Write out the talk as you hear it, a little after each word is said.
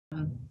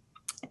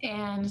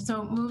And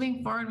so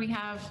moving forward, we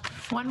have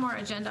one more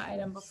agenda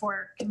item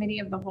before Committee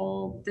of the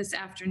Whole this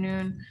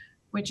afternoon,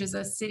 which is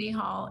a City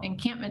Hall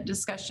encampment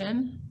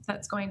discussion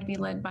that's going to be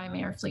led by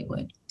Mayor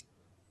Fleetwood.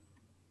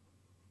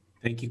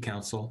 Thank you,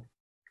 Council.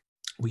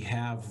 We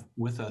have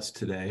with us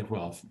today,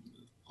 well,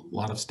 a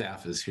lot of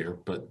staff is here,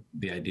 but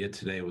the idea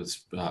today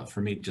was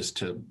for me just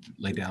to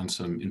lay down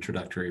some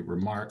introductory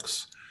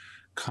remarks,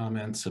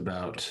 comments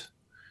about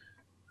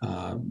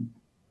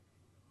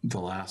the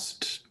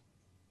last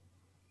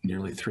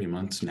nearly 3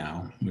 months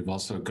now. We've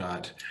also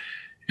got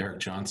Eric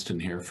Johnston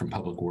here from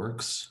Public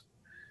Works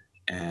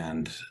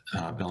and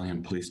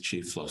Bellingham Police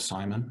Chief Flo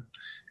Simon.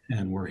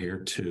 And we're here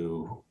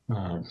to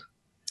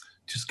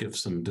just give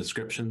some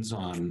descriptions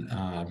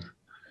on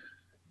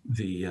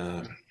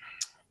the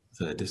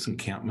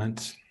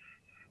disencampment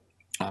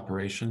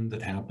operation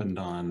that happened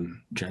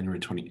on January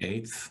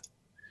 28th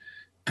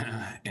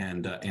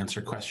and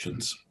answer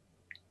questions.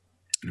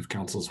 And if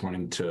Council's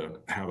wanting to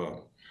have a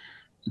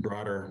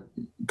broader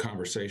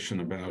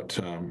conversation about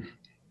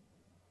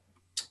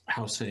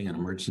housing and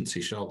emergency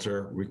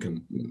shelter, we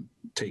can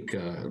take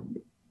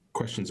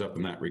questions up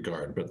in that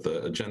regard. But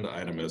the agenda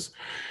item is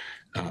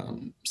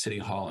City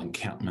Hall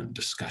encampment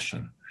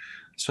discussion.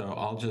 So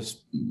I'll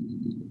just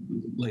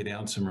lay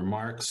down some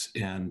remarks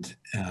and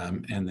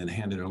then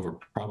hand it over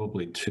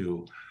probably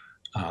to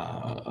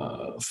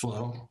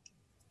Flo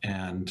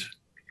and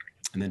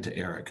then to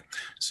Eric.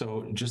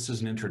 So just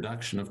as an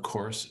introduction, of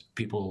course,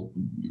 people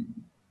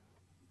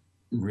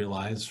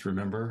recall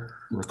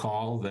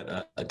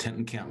that a tent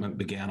encampment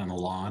began on a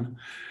lawn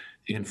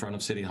in front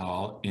of City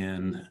Hall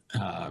in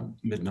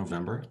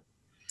mid-November.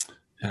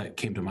 It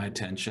came to my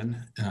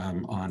attention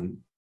on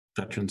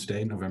Veterans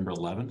Day, November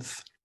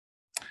 11th.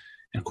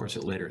 And of course,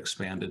 it later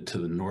expanded to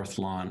the north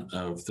lawn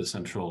of the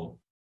Central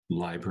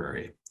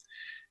Library.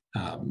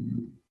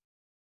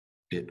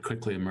 It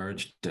quickly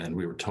emerged, and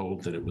we were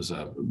told that it was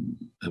a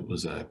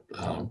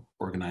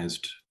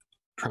organized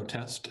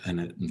protest, and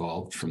it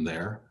evolved from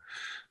there.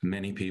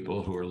 Many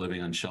people who were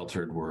living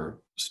unsheltered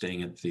were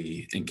staying at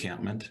the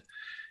encampment,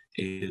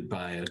 aided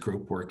by a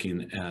group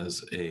working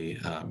as a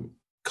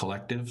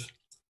collective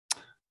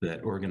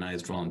that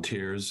organized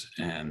volunteers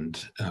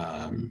and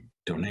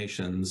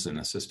donations and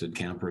assisted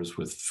campers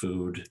with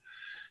food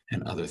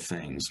and other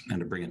things, and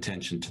to bring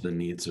attention to the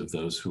needs of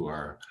those who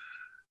are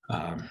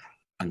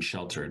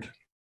unsheltered.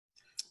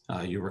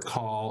 You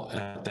recall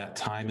at that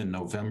time in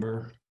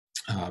November,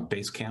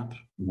 base camp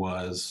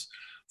was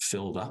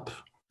filled up.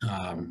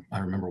 I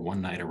remember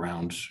one night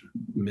around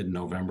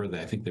mid-November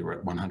that I think they were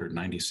at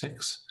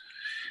 196.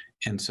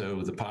 And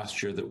so the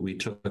posture that we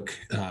took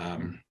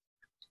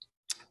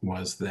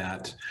was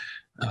that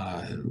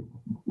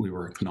we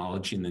were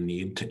acknowledging the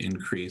need to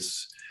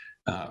increase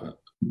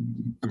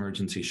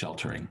emergency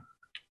sheltering,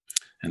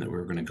 and that we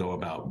were going to go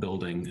about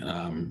building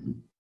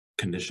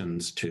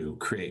conditions to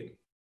create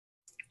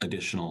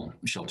additional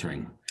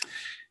sheltering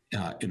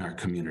in our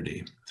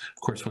community.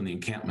 Of course, when the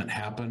encampment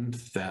happened,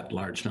 that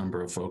large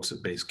number of folks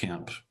at base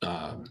camp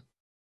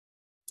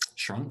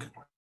shrunk,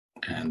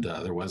 and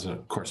there was a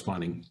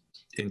corresponding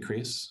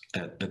increase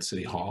at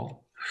City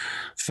Hall.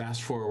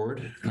 Fast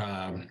forward,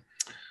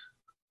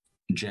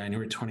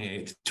 January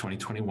 28th,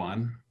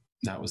 2021,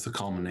 that was the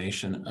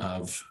culmination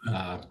of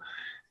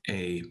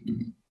a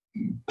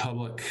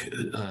public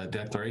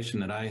declaration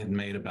that I had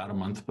made about a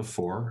month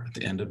before, at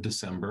the end of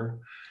December,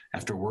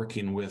 after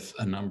working with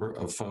a number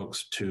of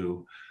folks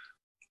to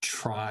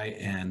try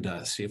and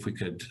see if we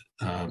could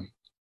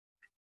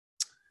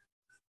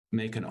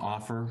make an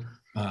offer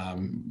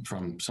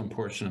from some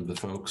portion of the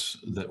folks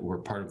that were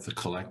part of the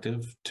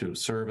collective to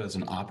serve as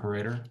an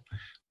operator.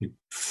 We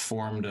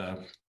formed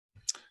an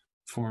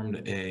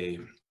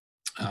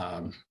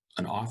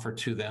offer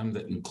to them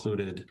that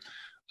included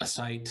a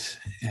site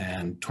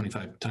and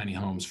 25 tiny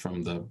homes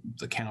from the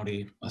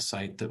county, a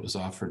site that was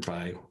offered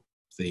by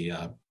the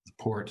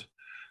port.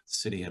 The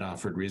city had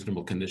offered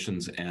reasonable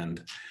conditions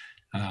and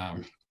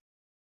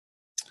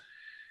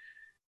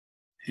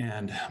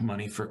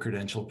money for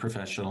credentialed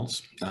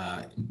professionals.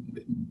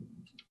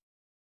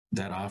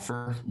 That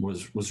offer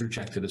was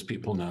rejected, as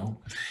people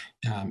know.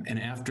 And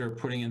after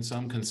putting in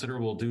some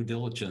considerable due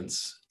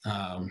diligence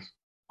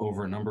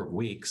over a number of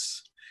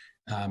weeks,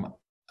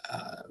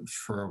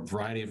 for a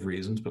variety of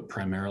reasons, but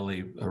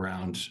primarily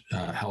around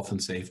health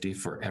and safety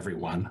for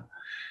everyone,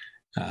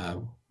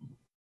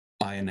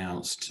 I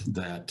announced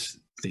that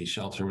the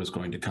shelter was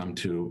going to come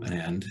to an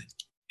end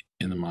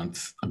in the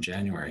month of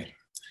January,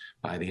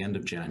 by the end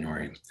of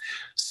January.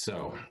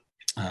 So,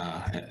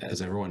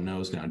 as everyone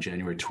knows now,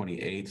 January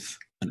 28th,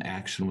 an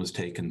action was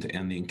taken to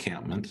end the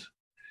encampment.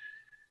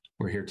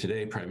 We're here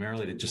today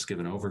primarily to just give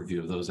an overview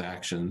of those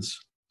actions.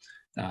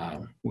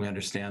 We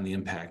understand the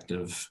impact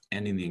of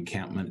ending the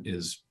encampment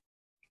is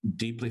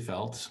deeply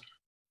felt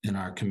in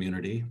our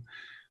community,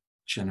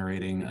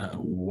 generating a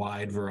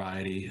wide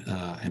variety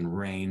and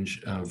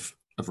range of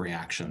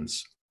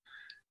reactions.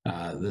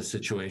 The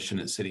situation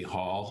at City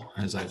Hall,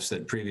 as I've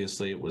said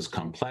previously, it was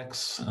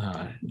complex,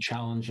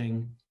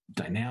 challenging,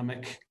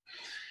 dynamic.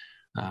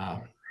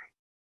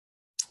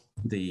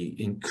 the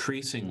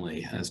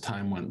increasingly, as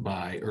time went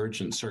by,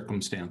 urgent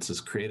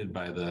circumstances created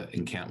by the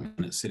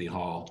encampment at City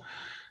Hall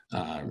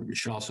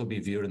should also be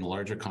viewed in the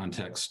larger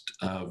context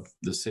of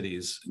the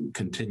city's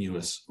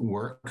continuous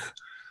work,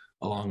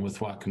 along with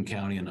Whatcom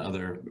County and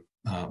other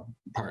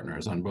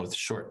partners on both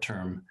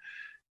short-term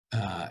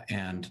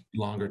and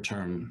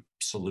longer-term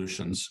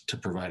solutions to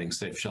providing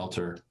safe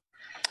shelter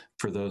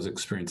for those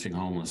experiencing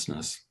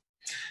homelessness.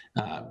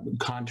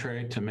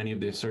 Contrary to many of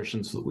the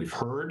assertions that we've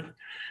heard,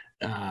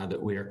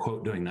 that we are,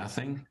 quote, doing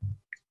nothing,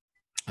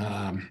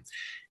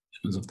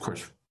 is of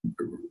course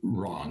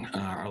wrong.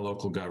 Our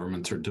local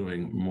governments are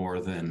doing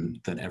more than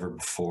ever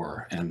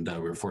before, and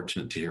we're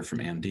fortunate to hear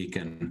from Ann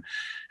Deacon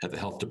at the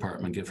Health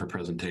Department give her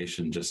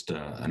presentation just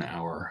an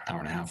hour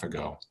and a half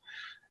ago.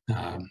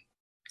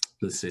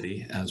 The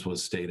city, as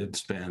was stated,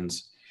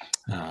 spends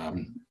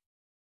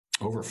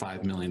over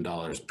 $5 million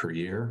per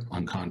year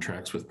on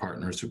contracts with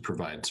partners who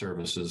provide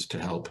services to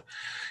help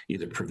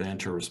either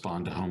prevent or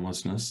respond to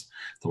homelessness.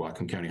 The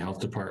Whatcom County Health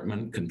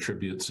Department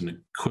contributes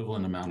an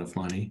equivalent amount of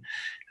money.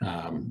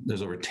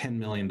 There's over $10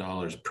 million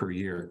per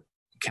year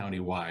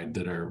countywide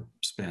that are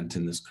spent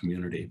in this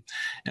community.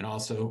 And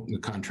also,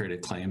 contrary to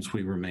claims,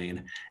 we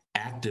remain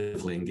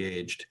actively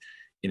engaged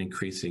in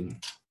increasing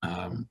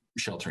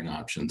sheltering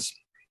options.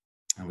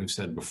 And we've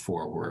said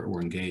before,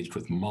 we're engaged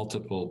with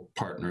multiple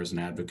partners and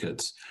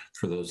advocates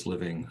for those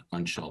living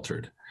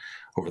unsheltered.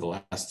 Over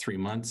the last 3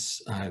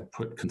 months, I've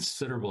put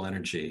considerable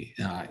energy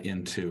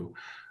into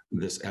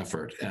this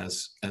effort,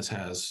 as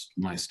has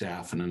my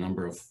staff and a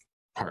number of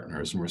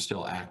partners, and we're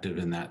still active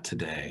in that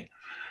today.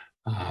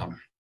 I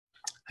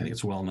think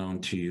it's well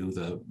known to you,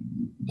 the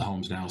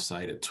Homes Now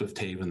site at Swift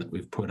Haven that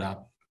we've put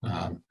up.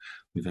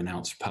 We've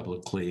announced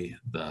publicly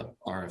the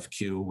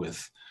RFQ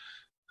with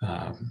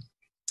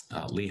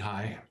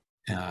Lehigh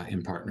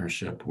in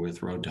partnership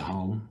with Road to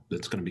Home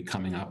that's going to be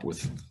coming up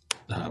with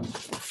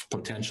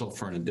potential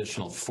for an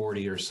additional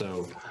 40 or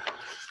so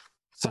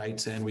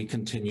sites, and we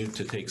continue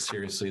to take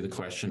seriously the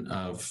question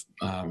of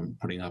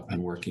putting up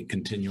and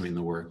continuing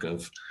the work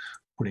of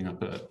putting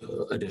up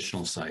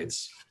additional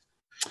sites.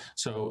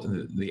 So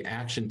the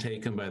action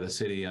taken by the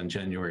city on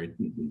January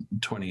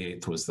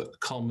 28th was the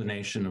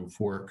culmination of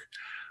work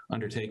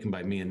undertaken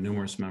by me and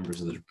numerous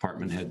members of the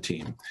department head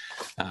team.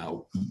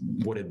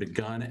 What had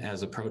begun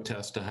as a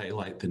protest to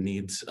highlight the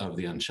needs of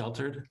the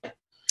unsheltered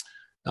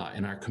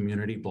in our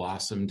community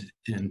blossomed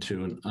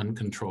into an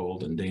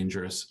uncontrolled and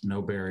dangerous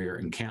no-barrier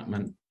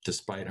encampment,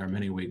 despite our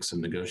many weeks of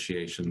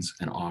negotiations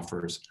and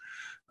offers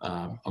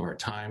of our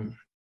time,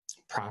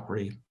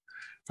 property,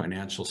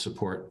 financial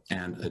support,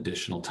 and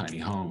additional tiny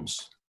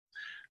homes.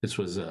 This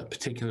was a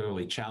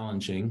particularly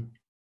challenging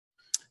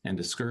and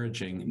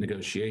discouraging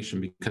negotiation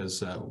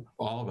because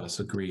all of us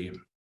agree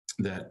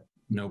that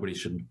nobody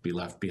should be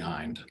left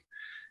behind.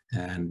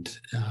 And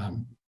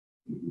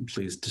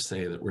pleased to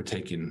say that we're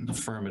taking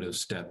affirmative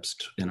steps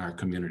in our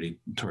community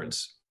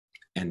towards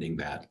ending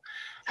that.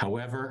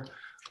 However,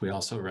 we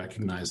also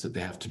recognize that they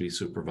have to be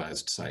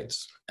supervised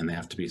sites and they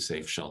have to be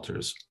safe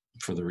shelters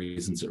for the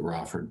reasons that were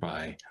offered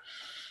by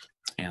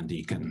Ann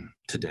Deacon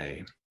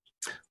today.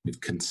 We've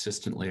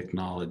consistently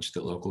acknowledged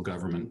that local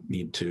government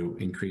need to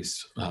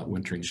increase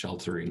wintering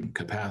sheltering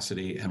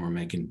capacity, and we're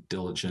making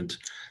diligent,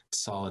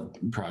 solid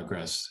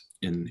progress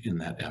in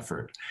that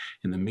effort.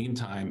 In the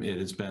meantime, it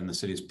has been the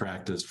city's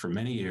practice for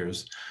many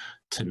years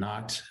to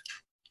not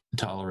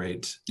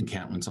tolerate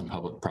encampments on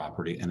public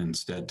property and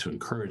instead to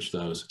encourage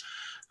those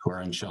who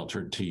are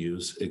unsheltered to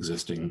use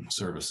existing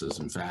services.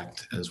 In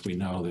fact, as we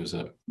know, there's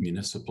a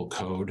municipal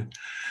code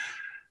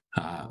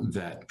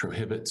that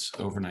prohibits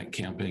overnight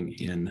camping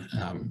in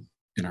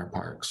our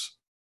parks.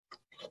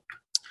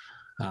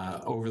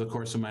 Over the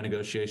course of my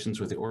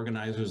negotiations with the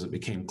organizers, it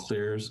became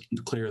clear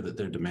that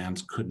their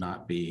demands could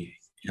not be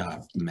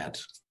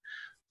met.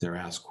 Their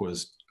ask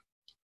was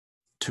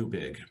too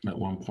big. At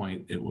one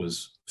point, it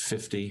was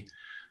 50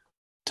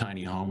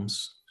 tiny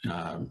homes.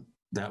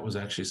 That was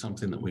actually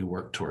something that we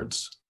worked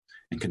towards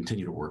and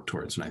continue to work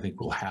towards, and I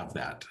think we'll have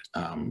that.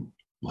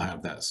 We'll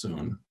have that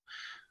soon.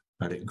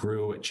 But it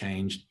grew, it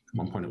changed. At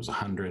one point it was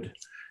 100.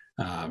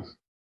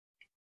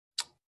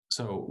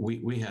 So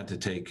we had to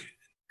take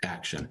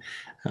action.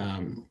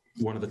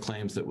 One of the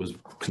claims that was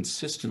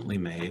consistently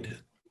made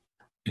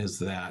is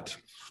that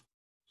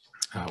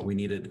we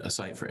needed a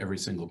site for every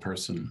single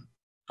person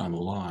on the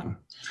lawn.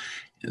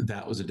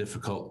 That was a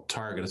difficult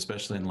target,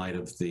 especially in light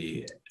of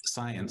the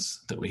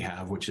science that we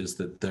have, which is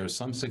that there's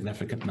some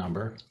significant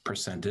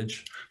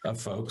percentage of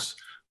folks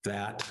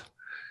that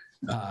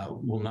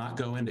will not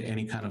go into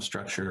any kind of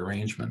structured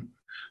arrangement.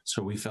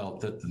 So we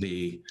felt that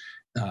the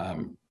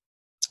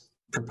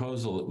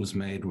proposal that was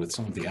made with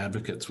some of the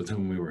advocates with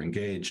whom we were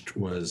engaged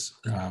was,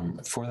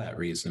 for that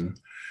reason,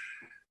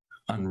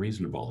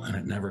 unreasonable, and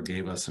it never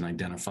gave us an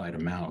identified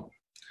amount.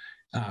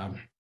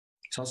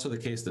 It's also the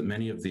case that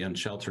many of the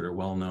unsheltered are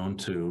well known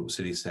to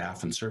city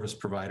staff and service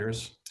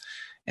providers,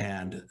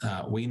 and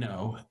we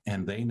know,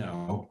 and they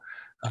know,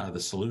 the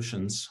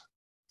solutions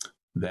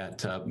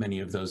that many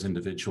of those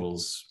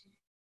individuals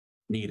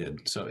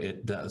needed. So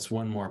that's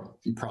one more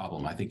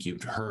problem. I think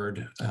you've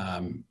heard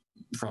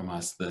from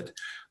us that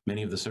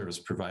many of the service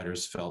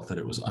providers felt that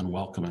it was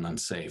unwelcome and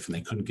unsafe, and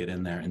they couldn't get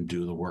in there and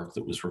do the work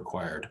that was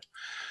required.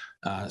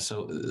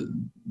 So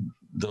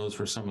those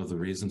were some of the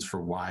reasons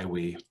for why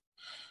we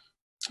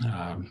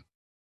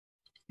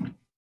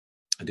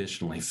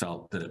additionally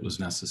felt that it was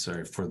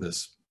necessary for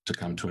this to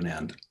come to an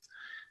end.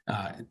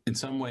 In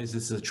some ways,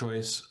 this is a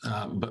choice,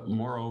 but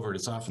moreover,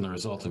 it's often the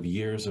result of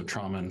years of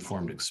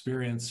trauma-informed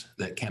experience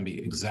that can be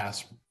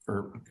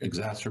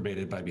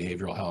exacerbated by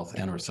behavioral health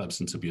and or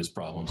substance abuse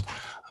problems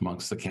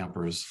amongst the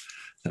campers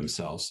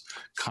themselves.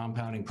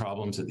 Compounding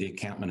problems at the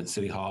encampment at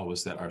City Hall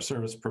was that our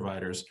service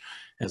providers,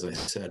 as I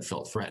said,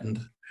 felt threatened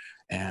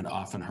and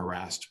often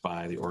harassed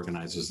by the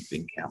organizers of the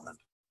encampment.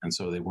 And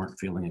so they weren't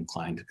feeling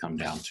inclined to come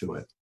down to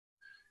it.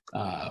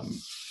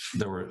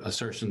 There were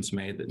assertions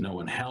made that no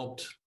one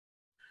helped.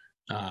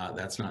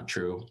 That's not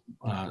true.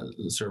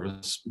 The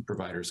service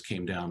providers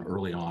came down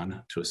early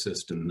on to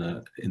assist in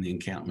the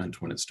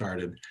encampment when it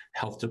started.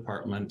 Health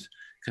department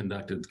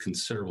conducted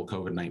considerable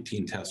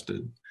COVID-19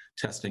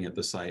 testing at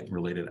the site and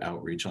related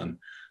outreach on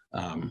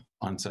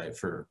site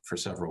for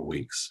several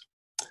weeks.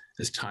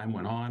 As time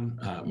went on,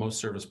 most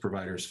service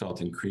providers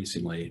felt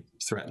increasingly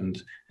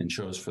threatened and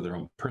chose for their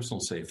own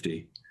personal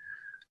safety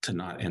to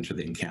not enter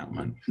the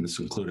encampment. And this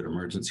included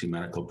emergency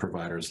medical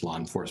providers, law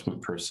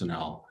enforcement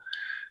personnel,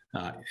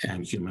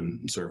 and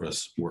human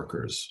service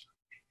workers.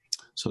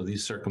 So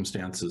these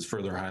circumstances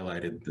further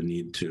highlighted the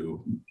need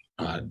to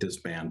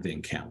disband the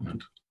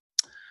encampment.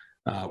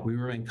 We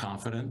remain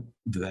confident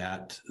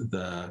that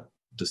the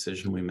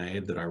decision we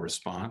made, that our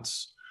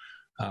response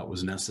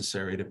was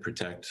necessary to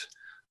protect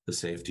the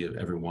safety of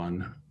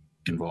everyone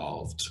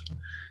involved.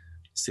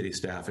 City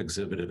staff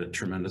exhibited a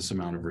tremendous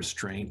amount of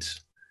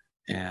restraint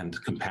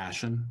and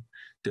compassion,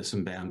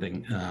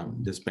 disbanding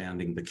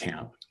the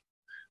camp.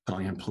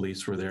 Bellingham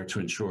police were there to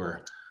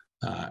ensure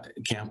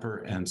camper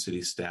and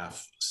city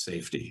staff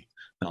safety.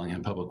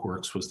 Bellingham Public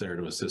Works was there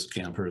to assist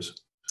campers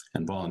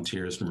and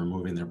volunteers in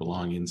removing their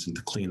belongings and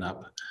to clean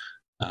up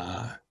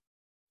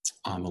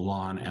on the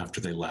lawn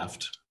after they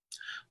left.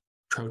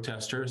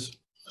 Protesters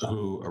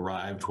who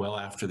arrived well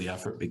after the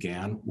effort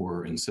began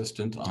were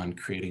insistent on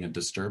creating a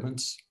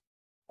disturbance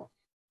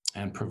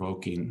and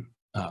provoking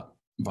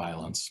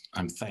violence.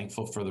 I'm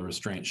thankful for the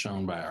restraint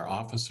shown by our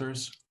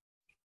officers,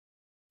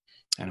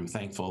 and I'm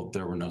thankful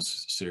there were no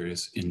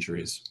serious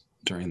injuries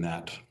during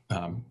that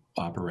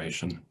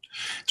operation.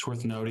 It's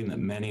worth noting that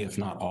many, if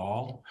not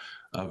all,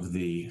 of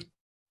the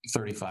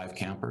 35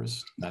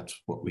 campers, that's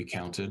what we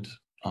counted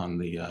on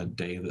the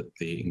day that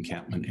the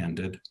encampment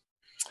ended,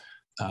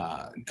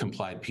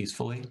 complied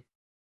peacefully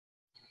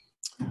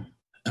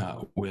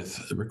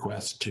with the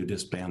request to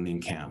disband the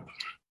encamp.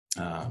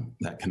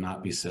 That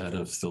cannot be said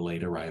of the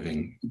late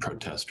arriving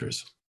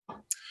protesters.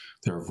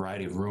 There are a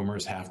variety of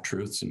rumors,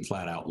 half-truths, and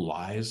flat-out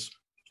lies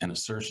and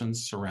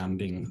assertions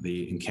surrounding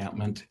the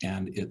encampment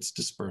and its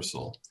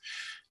dispersal.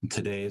 In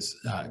today's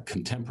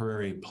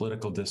contemporary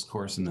political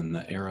discourse and in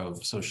the era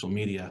of social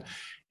media,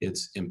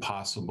 it's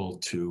impossible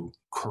to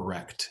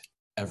correct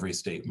every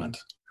statement.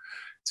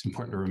 It's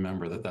important to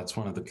remember that that's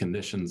one of the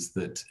conditions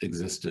that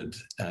existed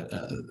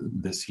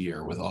this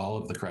year with all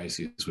of the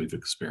crises we've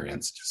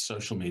experienced,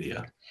 social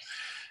media.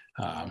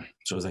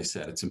 So as I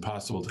said, it's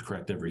impossible to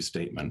correct every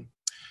statement,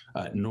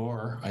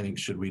 nor I think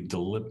should we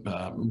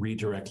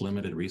redirect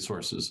limited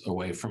resources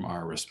away from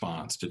our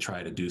response to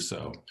try to do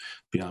so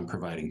beyond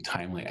providing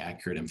timely,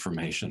 accurate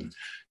information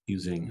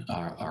using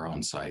our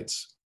own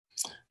sites.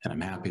 And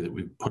I'm happy that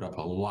we've put up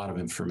a lot of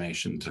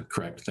information to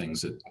correct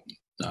things at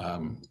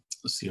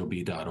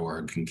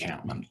COB.org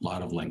encampment, a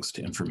lot of links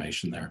to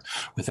information there.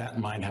 With that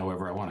in mind,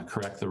 however, I want to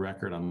correct the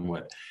record on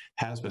what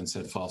has been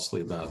said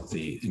falsely about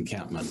the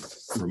encampment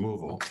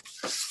removal.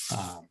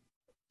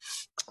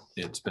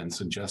 It's been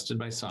suggested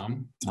by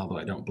some, although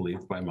I don't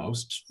believe by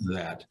most,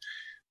 that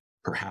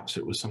perhaps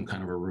it was some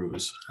kind of a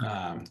ruse.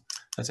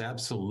 That's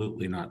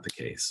absolutely not the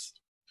case.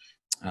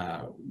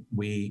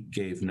 We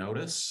gave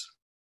notice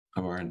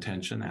of our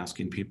intention,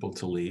 asking people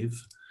to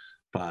leave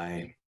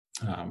by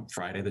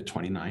Friday the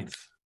 29th.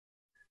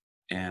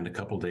 And a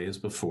couple days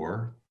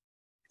before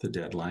the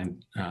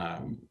deadline,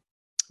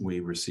 we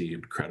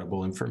received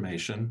credible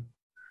information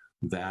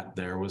that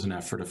there was an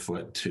effort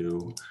afoot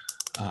to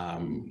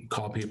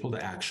call people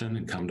to action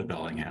and come to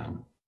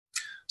Bellingham.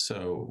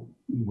 So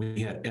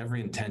we had every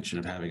intention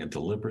of having a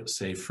deliberate,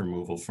 safe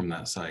removal from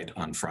that site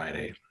on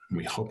Friday. And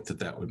we hoped that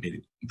that would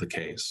be the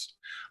case.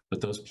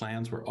 But those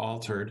plans were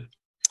altered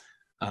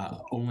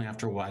only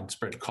after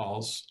widespread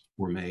calls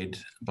were made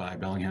by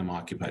Bellingham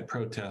Occupied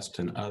Protest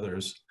and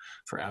others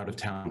for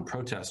out-of-town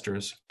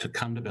protesters to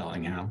come to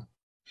Bellingham.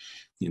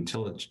 The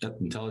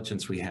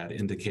intelligence we had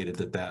indicated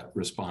that that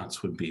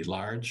response would be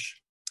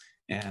large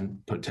and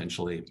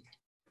potentially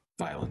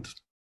violent.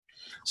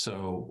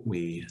 So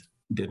we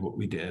did what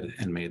we did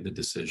and made the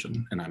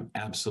decision, and I'm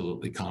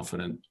absolutely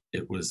confident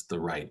it was the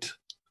right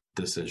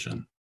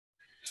decision.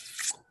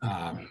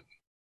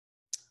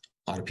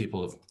 a lot of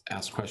people have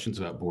asked questions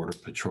about Border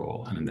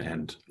Patrol,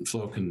 and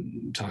Flo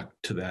can talk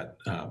to that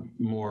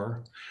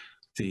more.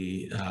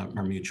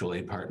 Our mutual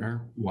aid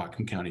partner,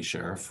 Whatcom County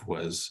Sheriff,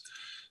 was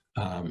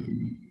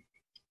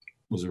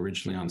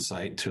originally on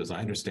site to, as I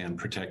understand,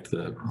 protect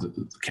the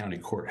county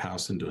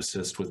courthouse and to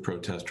assist with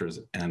protesters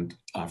and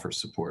offer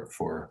support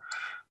for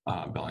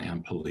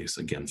Bellingham police.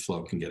 Again,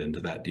 Flo can get into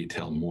that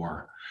detail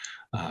more.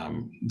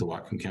 The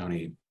Whatcom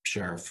County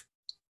Sheriff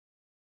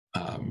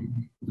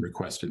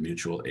requested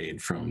mutual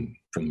aid from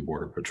the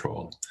Border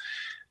Patrol.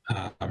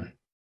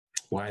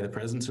 Why the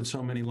presence of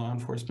so many law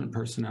enforcement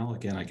personnel?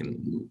 Again, I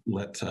can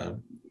let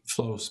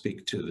Flo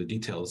speak to the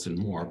details and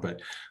more,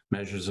 but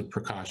measures of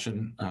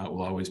precaution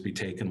will always be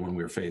taken when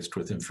we're faced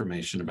with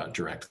information about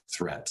direct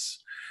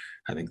threats.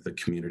 I think the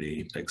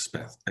community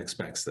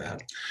expects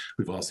that.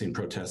 We've all seen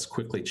protests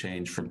quickly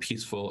change from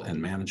peaceful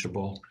and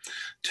manageable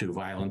to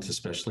violent,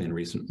 especially in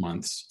recent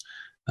months,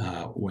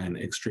 when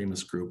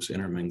extremist groups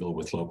intermingle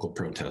with local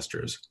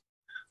protesters.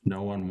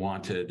 No one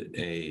wanted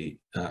a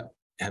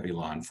heavy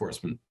law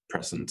enforcement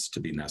presence to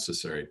be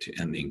necessary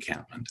to end the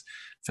encampment.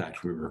 In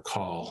fact, we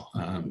recall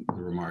the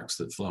remarks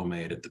that Flo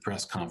made at the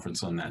press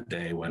conference on that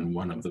day when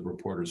one of the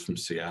reporters from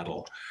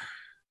Seattle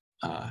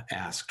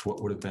asked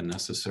what would have been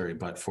necessary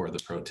but for the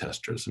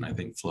protesters. And I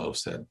think Flo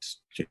said,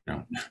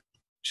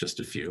 just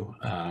a few.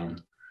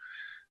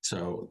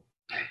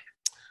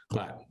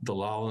 But the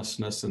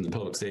lawlessness and the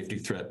public safety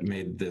threat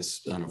made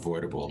this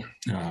unavoidable.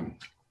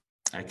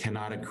 I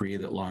cannot agree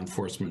that law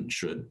enforcement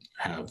should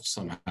have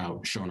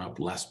somehow shown up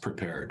less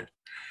prepared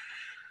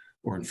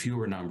or in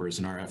fewer numbers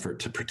in our effort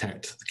to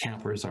protect the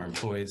campers, our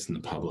employees, and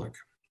the public.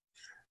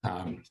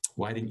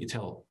 Why didn't you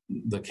tell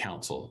the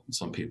council?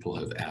 Some people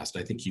have asked.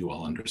 I think you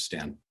all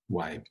understand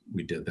why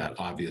we did that.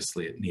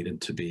 Obviously, it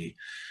needed to be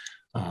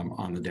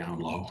on the down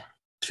low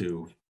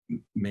to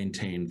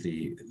maintain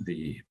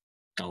the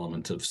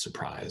element of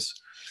surprise.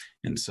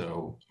 And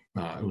so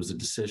it was a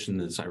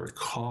decision, as I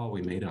recall,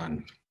 we made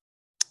on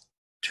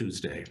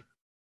Tuesday,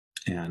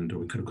 and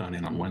we could have gone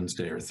in on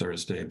Wednesday or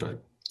Thursday,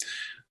 but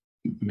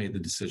made the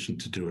decision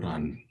to do it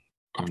on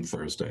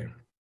Thursday.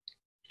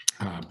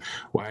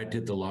 Why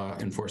did the law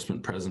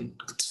enforcement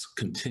presence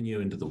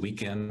continue into the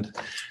weekend?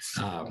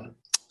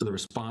 The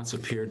response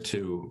appeared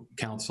to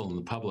council and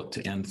the public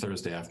to end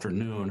Thursday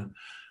afternoon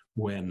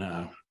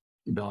when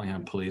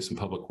Bellingham Police and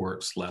Public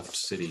Works left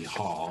City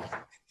Hall.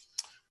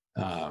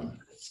 There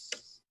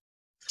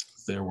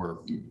were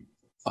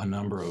a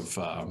number of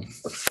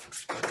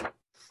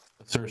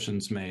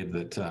assertions made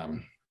that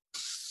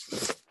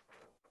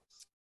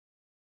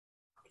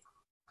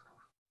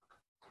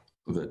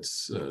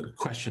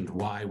questioned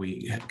why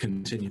we had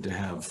continued to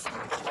have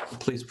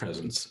police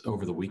presence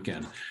over the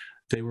weekend.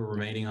 They were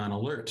remaining on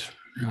alert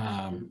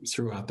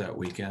throughout that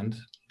weekend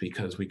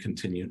because we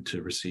continued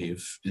to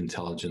receive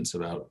intelligence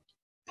about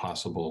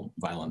possible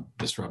violent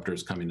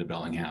disruptors coming to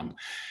Bellingham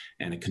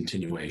and a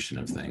continuation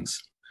of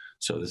things.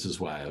 So this is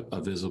why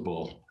a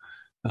visible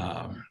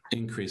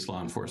increased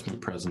law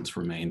enforcement presence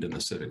remained in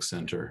the Civic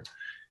Center,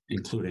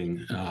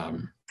 including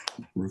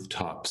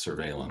rooftop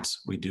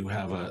surveillance. We do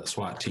have a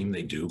SWAT team.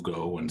 They do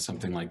go when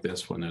something like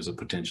this, when there's a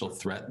potential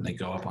threat, and they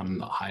go up on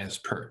the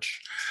highest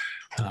perch.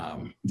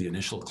 The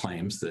initial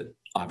claims that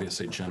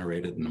obviously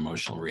generated an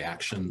emotional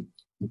reaction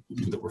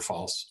that were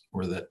false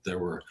were that there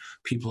were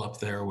people up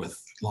there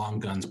with long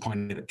guns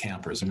pointed at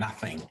campers.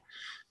 Nothing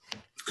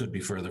could be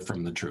further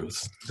from the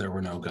truth. There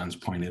were no guns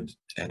pointed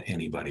at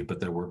anybody,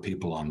 but there were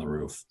people on the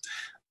roof.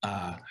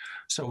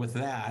 So with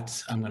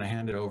that, I'm going to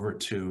hand it over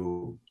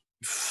to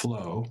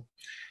Flo,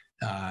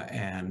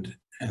 and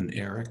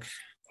Eric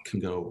can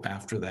go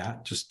after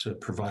that just to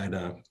provide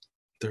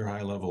their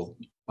high-level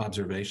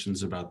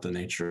observations about the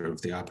nature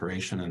of the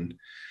operation and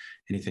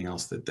anything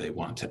else that they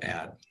want to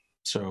add.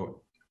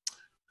 So,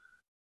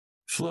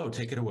 Flo,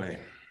 take it away.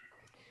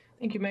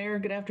 Thank you, Mayor.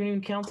 Good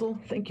afternoon, Council.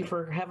 Thank you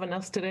for having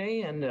us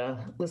today and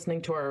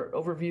listening to our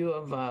overview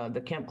of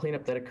the camp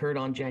cleanup that occurred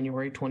on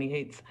January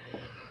 28th.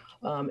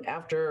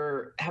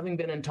 After having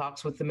been in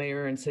talks with the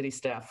mayor and city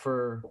staff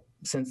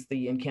since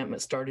the encampment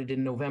started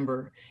in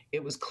November,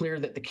 it was clear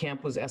that the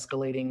camp was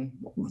escalating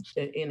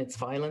in its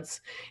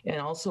violence and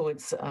also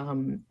its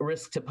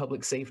risk to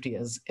public safety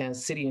as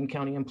city and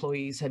county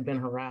employees had been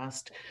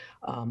harassed.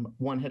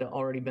 One had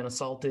already been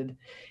assaulted,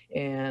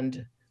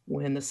 and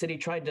when the city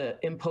tried to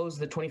impose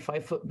the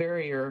 25-foot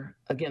barrier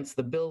against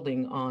the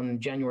building on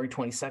January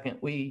 22nd,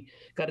 we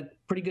got a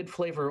pretty good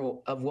flavor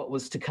of what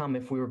was to come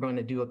if we were going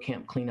to do a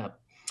camp cleanup,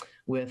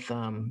 with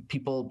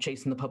people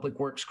chasing the public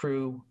works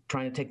crew,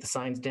 trying to take the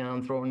signs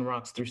down, throwing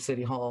rocks through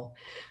City Hall,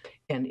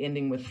 and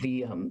ending with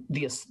the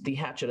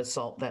hatchet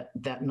assault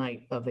that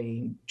night of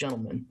a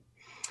gentleman.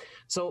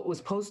 So it was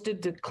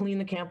posted to clean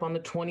the camp on the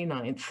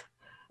 29th.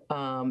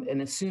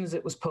 And as soon as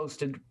it was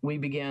posted, we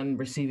began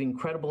receiving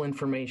credible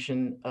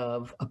information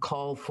of a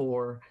call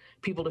for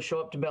people to show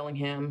up to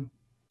Bellingham,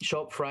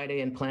 show up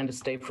Friday, and plan to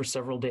stay for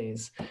several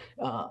days.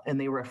 And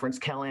they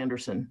referenced Cal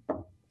Anderson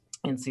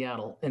in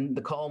Seattle. And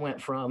the call went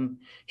from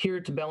here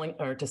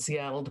to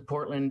Seattle to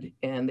Portland,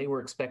 and they were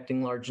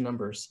expecting large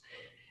numbers.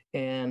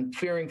 And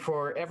fearing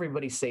for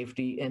everybody's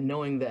safety and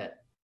knowing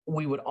that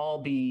we would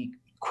all be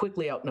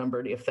quickly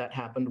outnumbered if that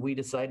happened, we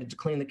decided to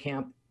clean the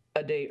camp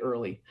a day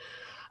early.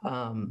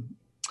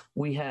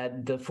 We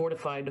had the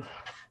fortified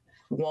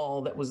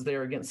wall that was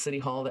there against City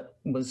Hall that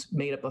was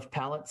made up of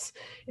pallets,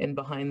 and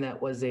behind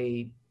that was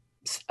a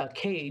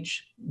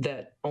cage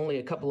that only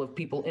a couple of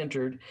people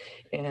entered,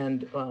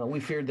 and we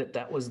feared that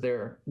that was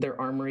their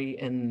armory,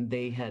 and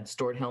they had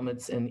stored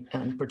helmets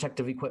and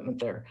protective equipment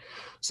there.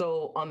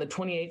 So on the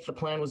 28th, the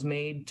plan was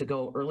made to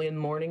go early in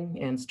the morning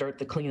and start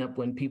the cleanup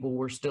when people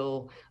were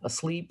still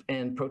asleep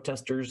and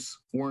protesters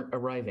weren't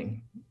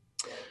arriving.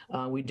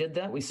 We did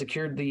that. We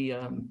secured the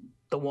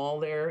wall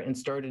there and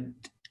started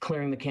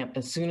clearing the camp.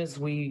 As soon as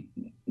we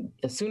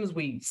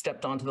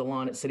stepped onto the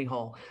lawn at City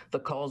Hall, the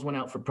calls went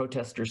out for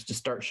protesters to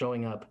start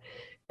showing up,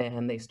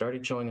 and they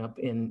started showing up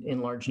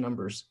in large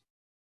numbers.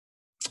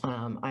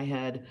 I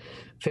had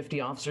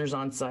 50 officers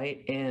on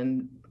site,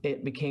 and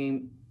it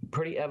became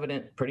pretty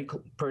evident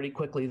pretty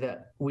quickly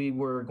that we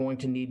were going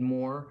to need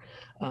more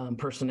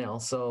personnel.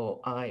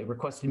 So I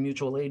requested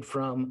mutual aid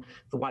from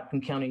the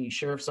Whatcom County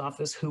Sheriff's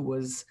Office, who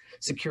was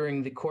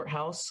securing the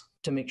courthouse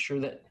to make sure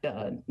that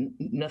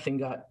nothing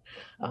got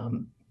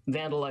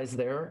vandalized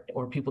there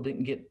or people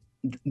didn't get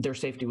their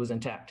safety was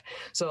intact.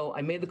 So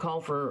I made the call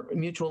for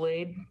mutual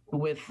aid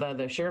with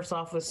the Sheriff's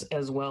Office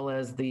as well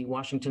as the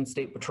Washington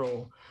State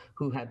Patrol,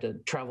 who had to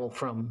travel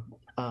from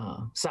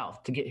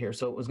south to get here.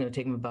 So it was going to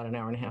take them about an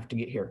hour and a half to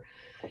get here.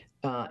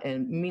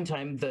 And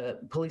meantime, the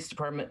police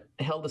department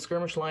held the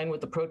skirmish line with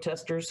the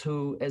protesters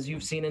who, as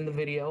you've seen in the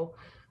video,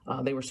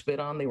 they were spit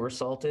on, they were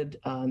assaulted,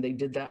 and they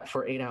did that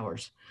for 8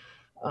 hours.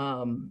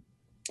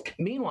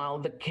 Meanwhile,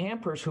 the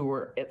campers who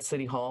were at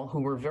City Hall,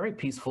 who were very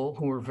peaceful,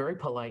 who were very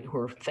polite, who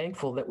were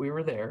thankful that we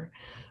were there,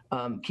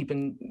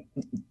 keeping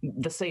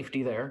the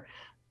safety there,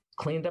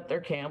 cleaned up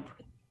their camp,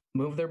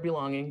 moved their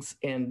belongings,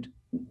 and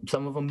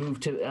some of them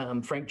moved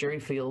to Frank Jerry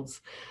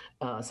Fields.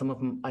 Some of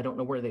them, I don't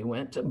know where they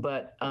went,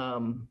 but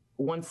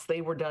once they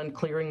were done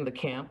clearing the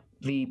camp,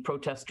 the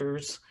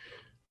protesters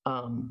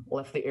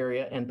left the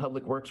area, and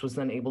Public Works was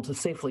then able to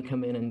safely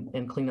come in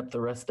and clean up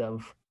the rest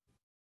of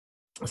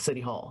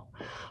City Hall.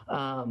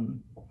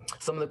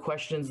 Some of the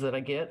questions that I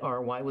get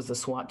are, why was the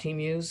SWAT team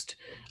used?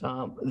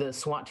 The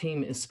SWAT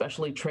team is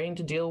specially trained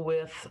to deal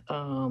with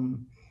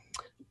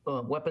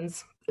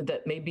weapons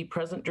that may be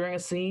present during a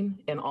scene,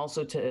 and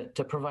also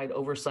to provide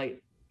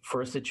oversight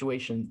for a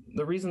situation.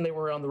 The reason they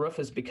were on the roof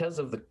is because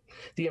of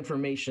the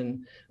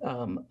information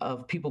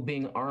of people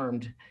being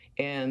armed,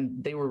 and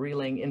they were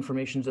relaying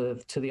information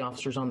to the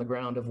officers on the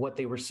ground of what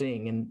they were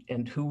seeing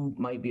and who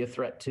might be a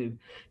threat to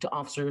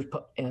officers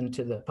and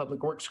to the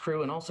Public Works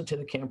crew and also to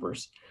the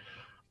campers.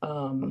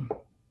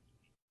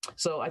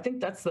 So I think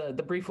that's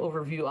the brief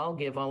overview I'll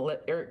give. I'll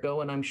let Eric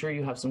go, and I'm sure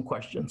you have some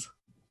questions.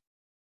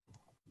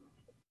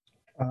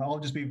 I'll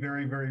just be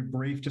very, very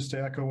brief, just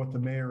to echo what the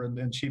mayor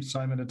and Chief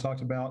Simon had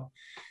talked about.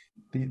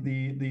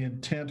 The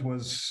intent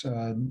was,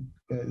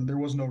 there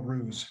was no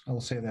ruse,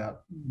 I'll say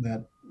that.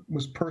 That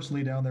was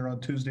personally down there on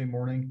Tuesday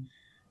morning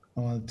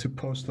to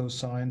post those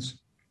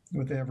signs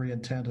with every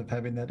intent of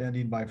having that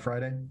ending by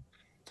Friday.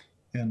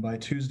 And by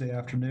Tuesday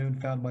afternoon,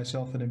 found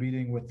myself in a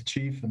meeting with the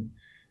chief and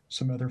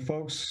some other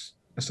folks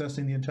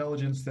assessing the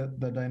intelligence that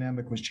the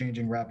dynamic was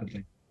changing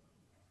rapidly.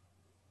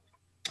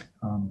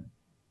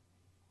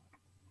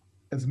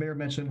 As the mayor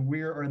mentioned,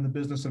 we are in the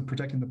business of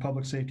protecting the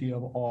public safety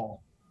of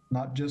all,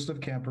 not just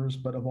of campers,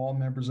 but of all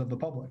members of the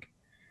public.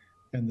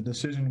 And the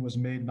decision was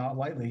made not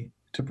lightly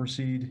to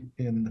proceed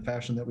in the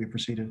fashion that we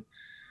proceeded.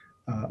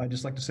 I'd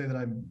just like to say that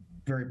I'm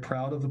very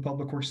proud of the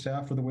Public Works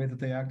staff for the way that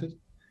they acted.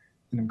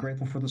 And I'm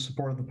grateful for the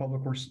support of the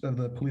Public Works, of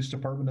the police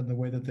department, and the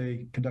way that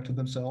they conducted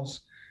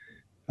themselves.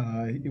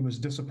 It was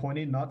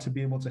disappointing not to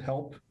be able to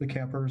help the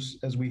campers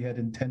as we had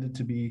intended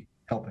to be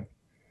helping.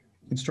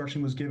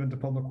 Instruction was given to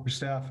Public Works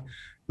staff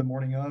the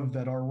morning of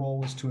that our role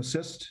was to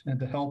assist and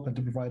to help and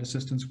to provide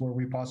assistance where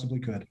we possibly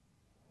could.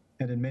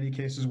 And in many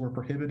cases, we're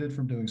prohibited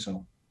from doing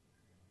so.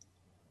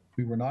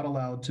 We were not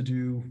allowed to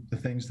do the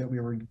things that we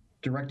were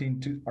directing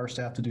to our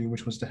staff to do,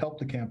 which was to help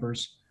the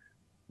campers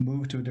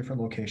move to a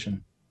different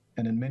location.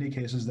 And in many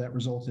cases, that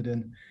resulted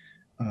in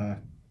a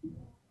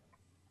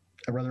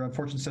rather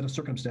unfortunate set of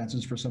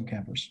circumstances for some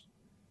campers.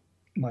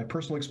 My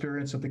personal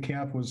experience at the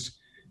camp was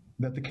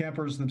that the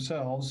campers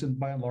themselves, and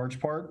by and large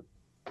part,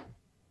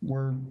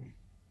 were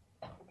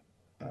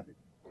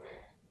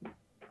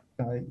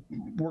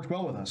worked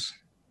well with us.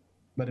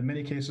 But in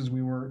many cases,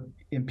 we were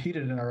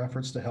impeded in our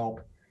efforts to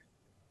help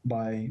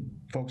by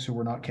folks who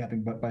were not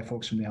camping, but by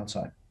folks from the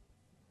outside.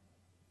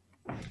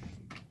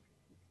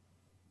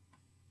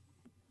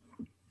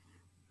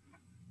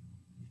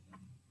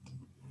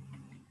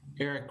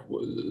 Eric,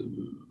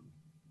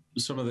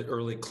 some of the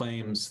early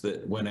claims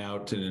that went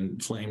out and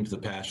inflamed the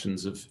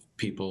passions of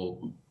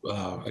people,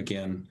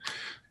 again,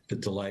 the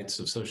delights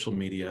of social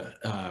media,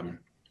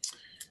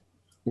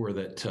 were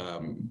that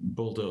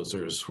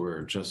bulldozers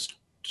were just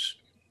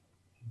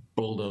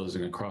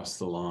bulldozing across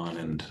the lawn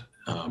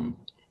and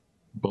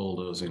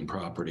bulldozing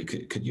property.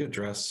 Could you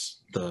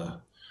address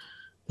the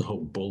The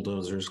whole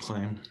bulldozers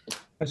claim.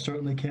 I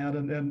certainly can,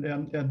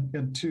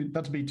 and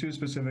not to be too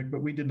specific,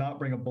 but we did not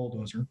bring a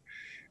bulldozer.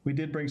 We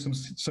did bring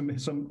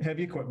some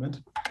heavy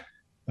equipment,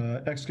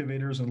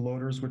 excavators and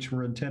loaders, which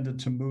were intended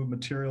to move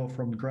material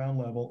from ground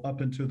level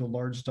up into the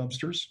large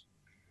dumpsters.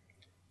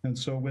 And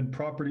so when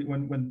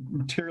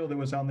material that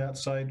was on that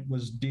site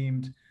was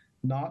deemed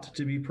not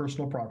to be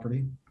personal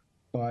property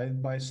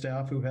by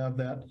staff who have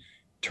that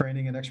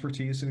training and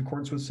expertise in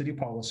accordance with city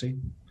policy,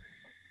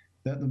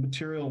 that the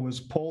material was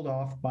pulled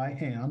off by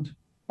hand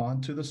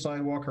onto the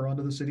sidewalk or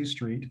onto the city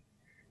street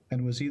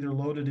and was either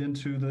loaded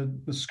into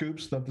the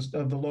scoops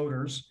of the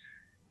loaders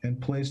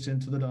and placed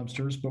into the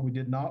dumpsters, but we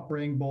did not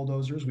bring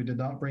bulldozers. We did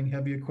not bring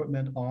heavy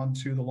equipment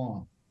onto the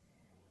lawn.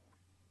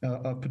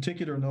 Of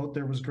particular note,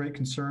 there was great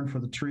concern for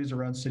the trees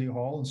around City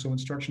Hall, and so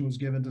instruction was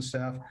given to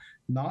staff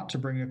not to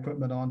bring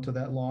equipment onto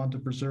that lawn to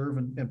preserve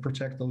and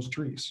protect those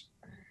trees.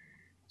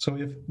 So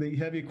if the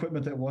heavy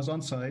equipment that was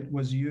on site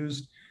was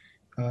used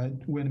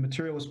when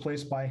material was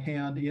placed by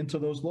hand into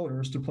those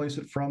loaders to place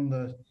it from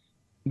the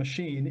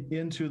machine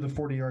into the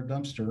 40-yard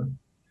dumpster,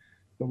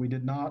 but we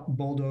did not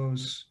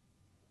bulldoze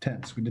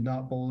tents. We did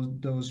not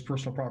bulldoze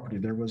personal property.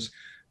 There was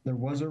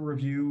a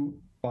review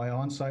by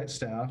on-site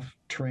staff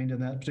trained in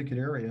that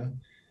particular area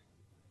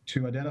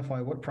to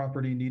identify what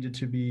property needed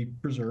to be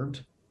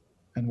preserved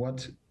and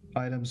what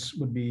items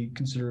would be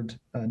considered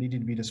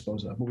needing to be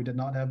disposed of. But we did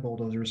not have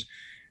bulldozers.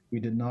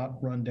 We did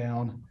not run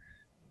down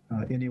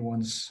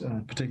anyone's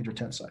particular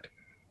tent site.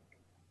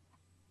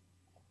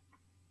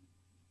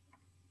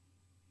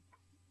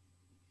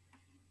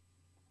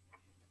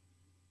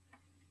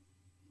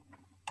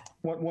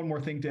 One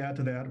more thing to add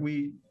to that,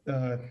 we,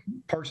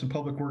 Parks and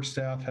Public Works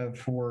staff have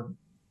for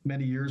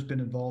many years been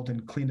involved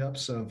in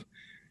cleanups of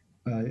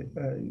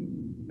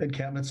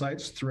encampment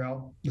sites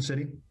throughout the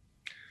city,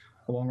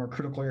 along our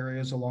critical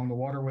areas, along the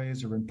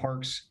waterways or in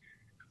parks.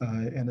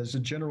 And as a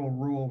general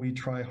rule, we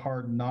try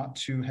hard not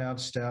to have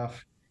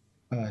staff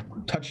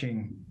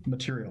touching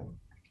material.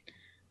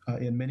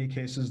 In many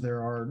cases,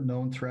 there are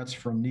known threats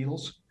from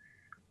needles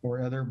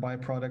or other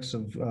byproducts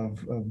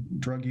of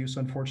drug use,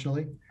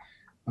 unfortunately.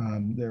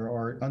 There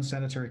are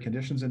unsanitary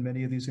conditions in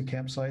many of these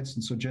campsites,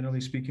 and so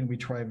generally speaking, we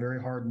try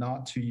very hard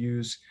not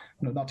to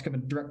not to come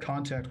in direct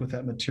contact with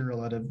that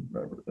material out of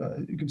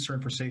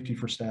concern for safety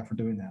for staff for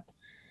doing that.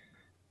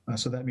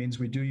 So that means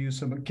we do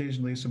use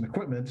occasionally some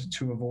equipment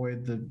to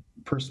avoid the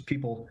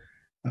people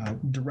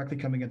directly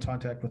coming in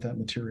contact with that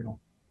material.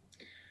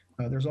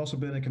 There's also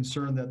been a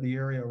concern that the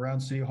area around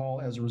City Hall,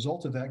 as a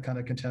result of that kind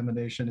of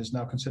contamination, is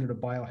now considered a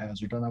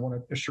biohazard, and I want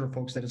to assure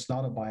folks that it's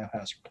not a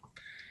biohazard.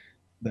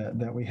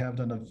 That we have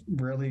done a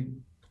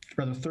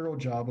rather thorough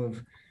job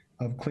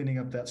of cleaning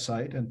up that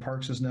site, and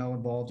Parks is now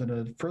involved in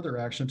a further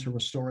action to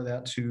restore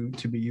that to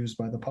be used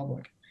by the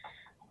public.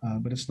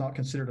 But it's not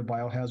considered a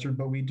biohazard,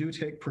 but we do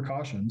take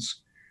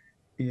precautions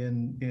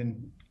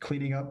in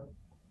cleaning up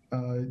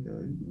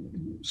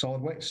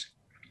solid waste.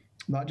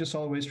 Not just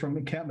solid waste from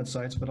encampment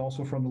sites, but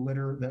also from the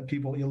litter that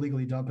people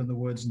illegally dump in the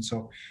woods. And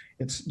so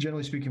it's,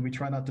 generally speaking, we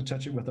try not to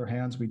touch it with our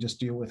hands. We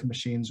just deal with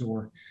machines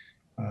or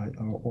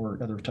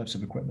other types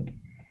of equipment.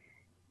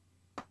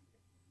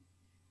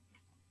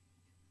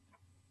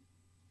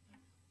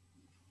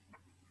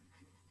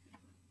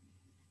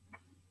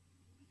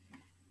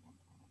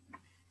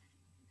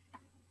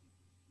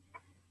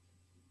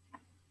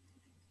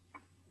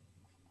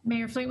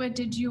 Mayor Fleetwood,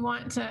 did you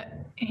want to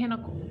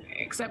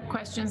accept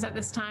questions at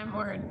this time,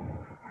 or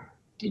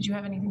did you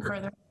have anything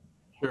further?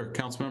 Sure,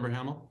 Councilmember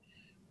Hamel.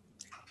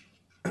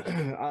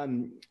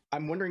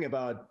 I'm wondering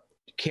about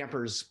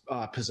campers'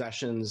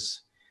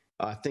 possessions,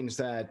 things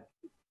that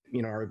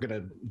are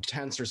going to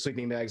tents or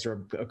sleeping bags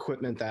or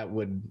equipment that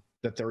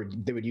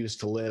they would use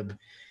to live.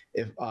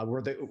 If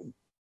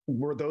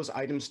were those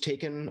items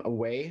taken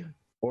away,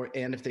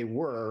 and if they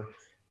were,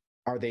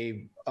 are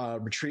they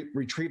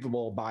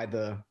retrievable by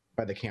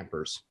the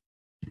campers?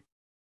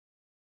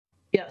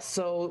 Yes,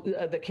 so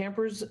the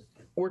campers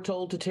were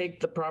told to take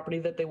the property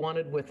that they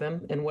wanted with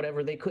them, and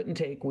whatever they couldn't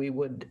take, we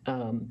would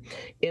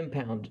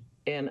impound.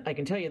 And I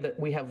can tell you that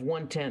we have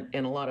one tent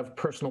and a lot of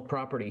personal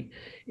property,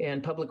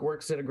 and Public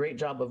Works did a great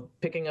job of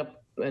picking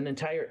up an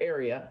entire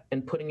area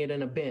and putting it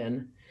in a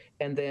bin.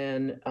 And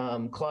then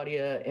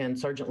Claudia and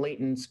Sergeant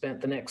Layton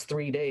spent the next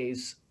 3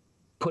 days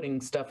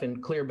putting stuff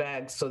in clear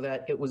bags so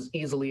that it was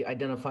easily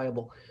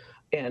identifiable.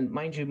 And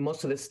mind you,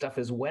 most of this stuff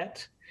is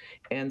wet.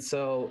 And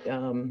so,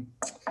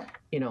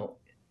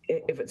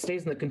 if it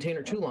stays in the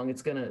container too long,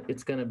 it's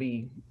gonna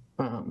be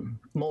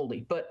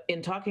moldy. But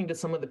in talking to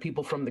some of the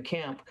people from the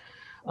camp,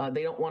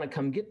 they don't want to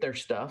come get their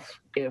stuff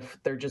if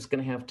they're just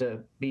going to have to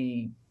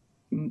be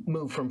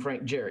moved from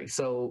Frank Jerry.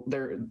 So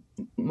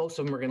most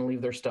of them are going to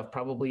leave their stuff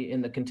probably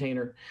in the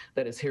container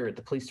that is here at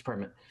the police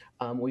department.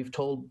 We've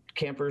told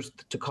campers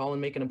to call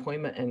and make an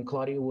appointment, and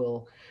Claudia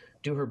will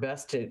do her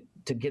best to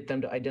get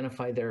them to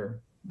identify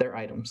their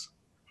items.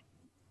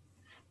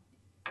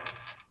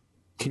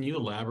 Can you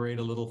elaborate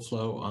a little,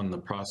 Flo, on the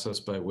process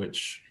by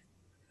which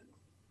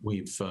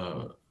we've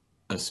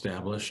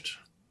established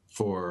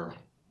for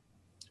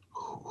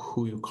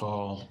who you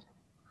call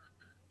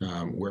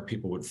where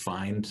people would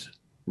find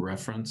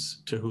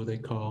reference to who they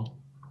call?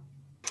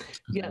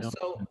 Yeah,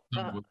 so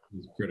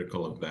is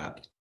critical of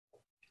that.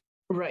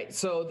 right.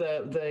 So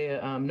the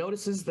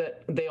notices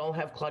that they all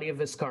have Claudia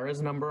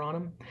Vizcarra's number on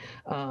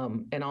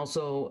them, and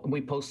also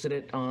we posted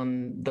it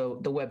on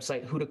the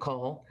website who to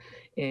call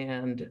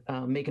and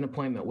make an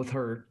appointment with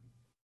her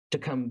to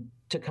come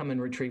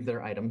and retrieve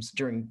their items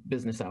during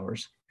business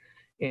hours.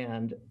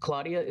 And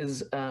Claudia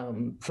is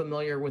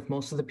familiar with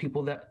most of the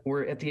people that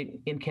were at the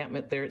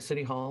encampment there at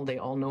City Hall. They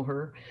all know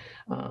her,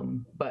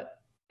 but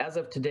as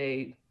of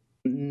today,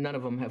 none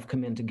of them have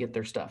come in to get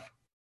their stuff.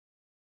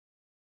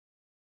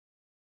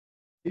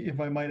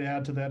 If I might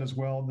add to that as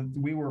well, that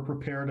we were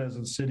prepared as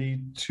a city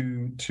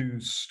to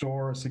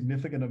store a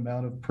significant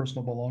amount of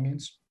personal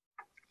belongings.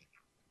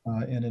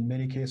 And in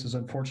many cases,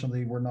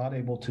 unfortunately, we're not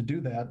able to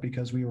do that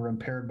because we were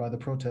impaired by the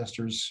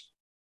protesters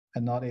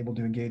and not able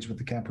to engage with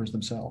the campers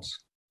themselves.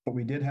 But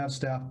we did have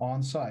staff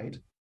on site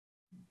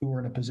who were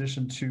in a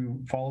position to,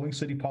 following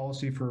city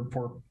policy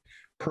for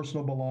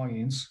personal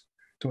belongings,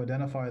 to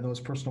identify those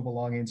personal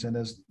belongings and,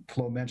 as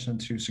Flo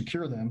mentioned, to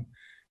secure them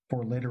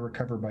for later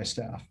recovery by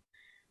staff.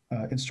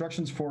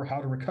 Instructions for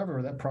how to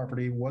recover that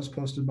property was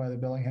posted by the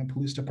Bellingham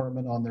Police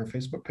Department on their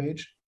Facebook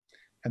page.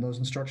 And those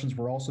instructions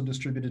were also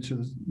distributed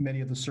to many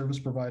of the service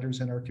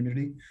providers in our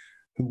community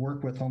who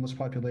work with homeless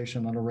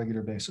population on a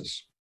regular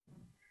basis.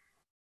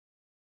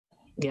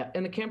 Yeah,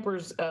 and the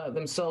campers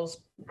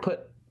themselves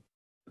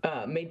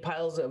made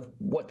piles of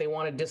what they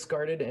wanted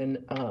discarded, and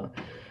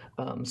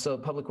so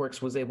Public Works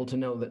was able to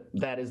know that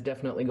that is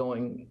definitely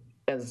going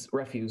as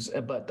refuse,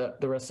 but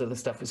the rest of the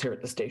stuff is here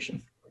at the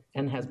station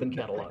and has been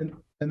cataloged.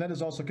 And that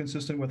is also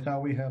consistent with how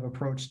we have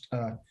approached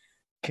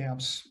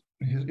camps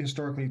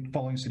historically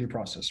following city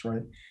process,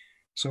 right?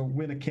 So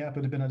when a camp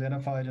had been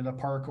identified in a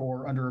park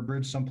or under a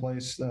bridge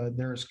someplace,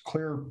 there's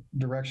clear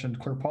direction,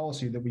 clear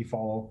policy that we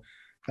follow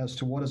as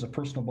to what is a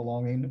personal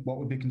belonging, what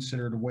would be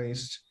considered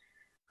waste,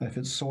 if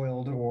it's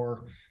soiled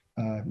or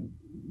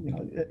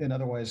and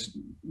otherwise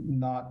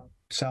not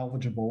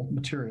salvageable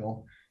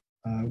material.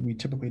 We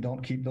typically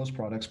don't keep those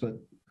products, but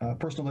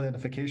personal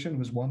identification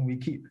was one we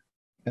keep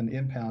and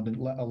impound and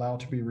allow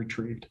to be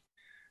retrieved.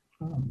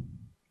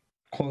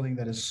 Clothing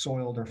that is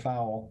soiled or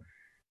foul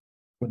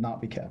would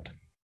not be kept.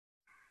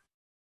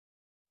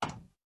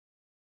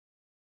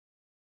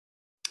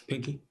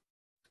 Pinky?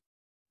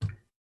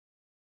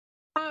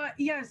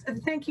 Yes,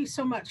 thank you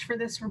so much for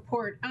this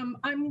report.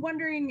 I'm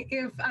wondering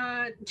if,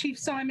 Chief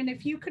Simon,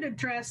 if you could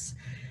address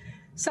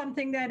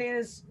something that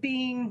is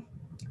being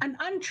an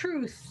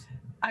untruth,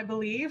 I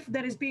believe,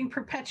 that is being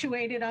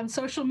perpetuated on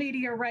social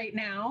media right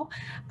now.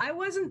 I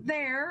wasn't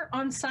there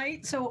on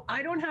site, so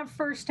I don't have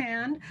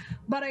firsthand,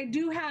 but I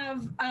do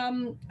have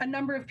a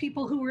number of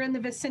people who were in the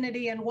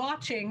vicinity and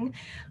watching,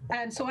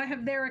 and so I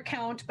have their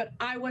account, but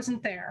I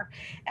wasn't there.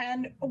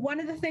 And one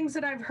of the things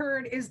that I've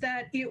heard is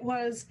that it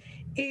was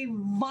a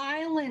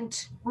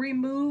violent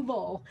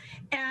removal,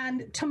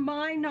 and to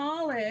my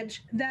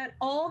knowledge, that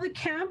all the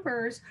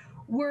campers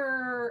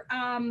were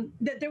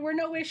that there were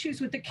no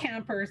issues with the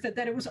campers, that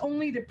it was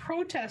only the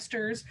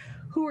protesters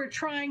who were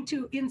trying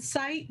to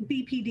incite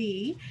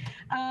BPD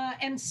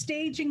and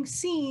staging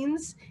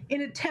scenes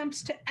in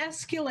attempts to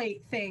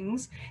escalate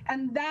things.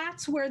 And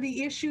that's where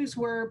the issues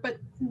were, but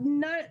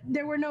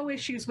there were no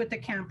issues with the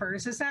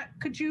campers.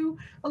 Could you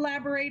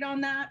elaborate on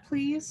that,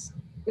 please?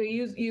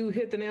 You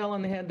hit the nail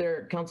on the head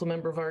there,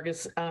 Councilmember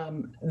Vargas.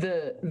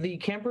 The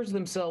campers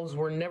themselves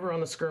were never on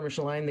the skirmish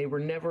line. They were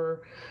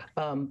never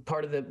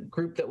part of the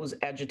group that was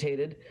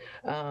agitated.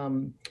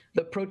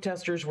 The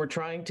protesters were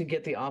trying to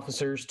get the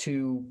officers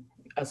to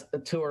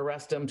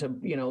arrest them,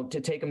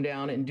 to take them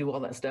down and do all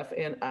that stuff.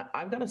 And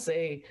I've got to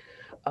say,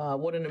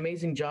 what an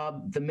amazing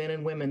job the men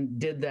and women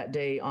did that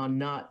day on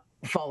not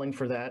falling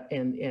for that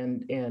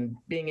and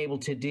being able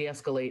to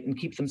de-escalate and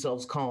keep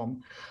themselves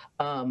calm.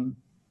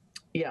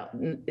 Yeah,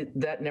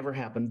 that never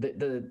happened.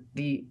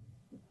 The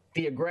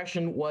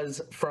aggression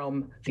was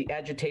from the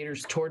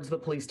agitators towards the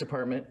police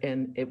department,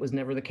 and it was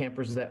never the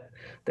campers that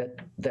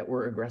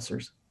were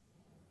aggressors.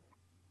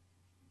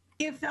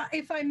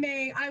 If I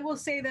may, I will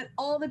say that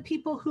all the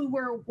people who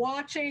were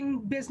watching,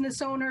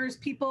 business owners,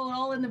 people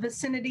all in the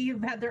vicinity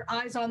who've had their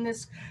eyes on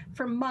this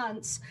for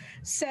months,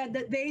 said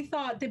that they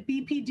thought that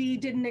BPD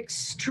did an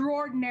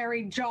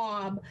extraordinary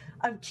job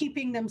of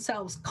keeping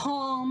themselves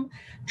calm,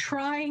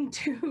 trying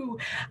to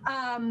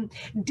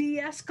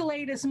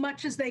de-escalate as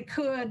much as they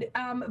could,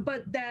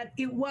 but that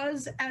it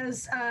was,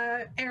 as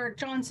Eric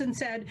Johnson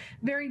said,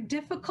 very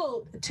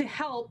difficult to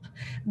help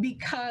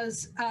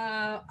because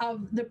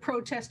of the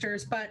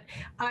protesters. But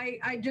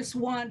I just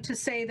want to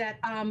say that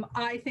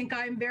I think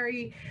I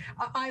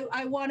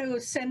want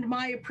to send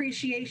my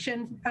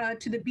appreciation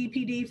to the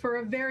BPD for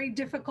a very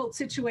difficult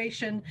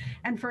situation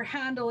and for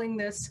handling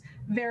this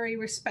very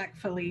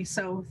respectfully.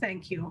 So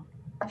thank you.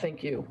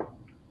 Thank you.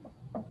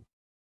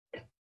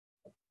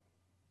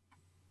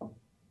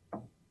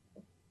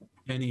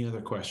 Any other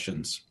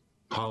questions?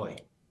 Holly?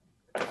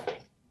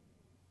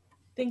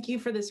 Thank you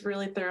for this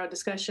really thorough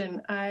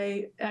discussion.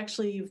 I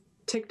actually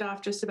ticked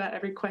off just about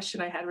every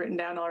question I had written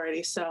down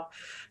already. So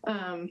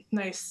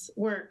nice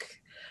work.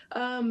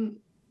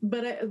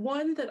 But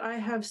one that I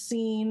have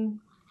seen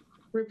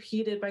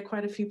repeated by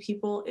quite a few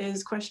people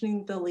is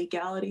questioning the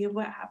legality of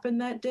what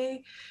happened that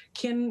day.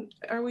 Can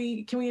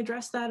we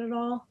address that at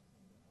all?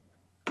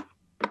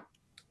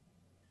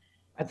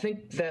 I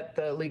think that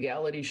the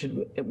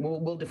legality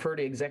we'll defer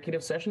to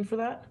executive session for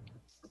that.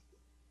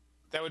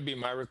 That would be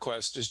my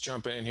request, just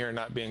jumping in here and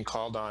not being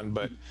called on,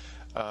 but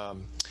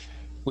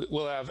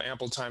we'll have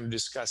ample time to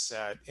discuss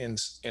that in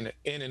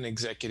an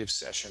executive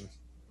session.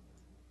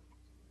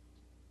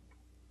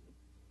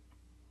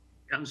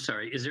 I'm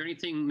sorry, is there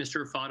anything,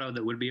 Mr. Rufato,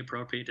 that would be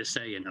appropriate to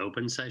say in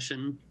open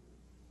session?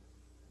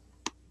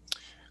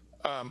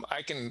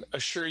 I can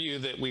assure you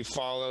that we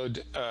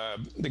followed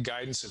the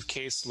guidance of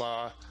case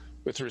law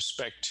with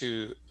respect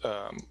to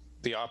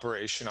the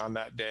operation on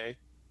that day.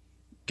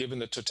 Given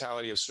the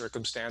totality of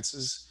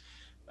circumstances,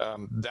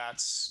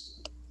 that's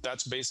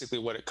basically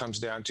what it comes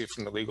down to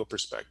from the legal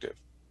perspective.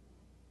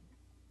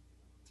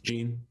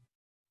 Gene?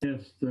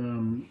 Yes,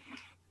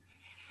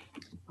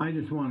 I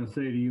just want to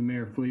say to you,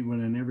 Mayor Fleetwood,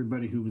 and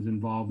everybody who was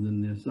involved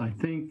in this, I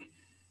think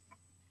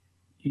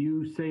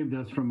you saved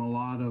us from a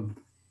lot of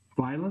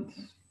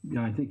violence.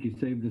 I think you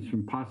saved us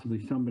from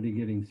possibly somebody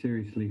getting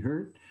seriously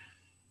hurt.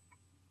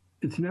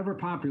 It's never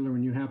popular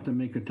when you have to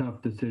make a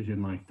tough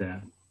decision like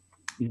that.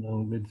 You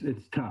know,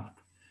 it's tough.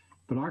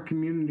 But our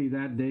community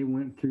that day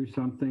went through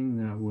something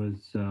that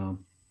was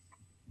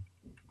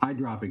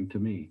eye-dropping to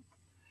me.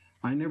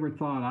 I never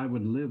thought I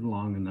would live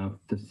long enough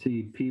to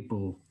see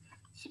people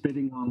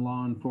spitting on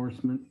law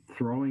enforcement,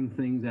 throwing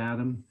things at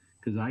them.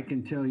 Because I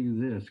can tell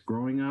you this,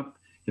 growing up,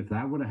 if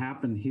that would have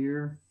happened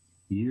here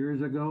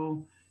years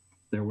ago,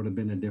 there would have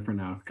been a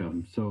different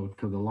outcome. So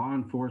to the law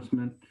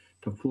enforcement,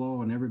 to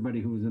Flo and everybody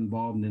who was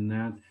involved in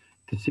that,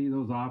 to see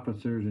those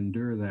officers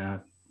endure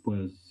that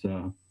was,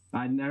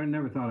 I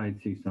never thought I'd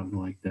see something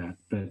like that.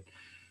 But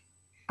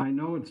I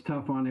know it's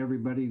tough on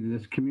everybody.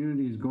 This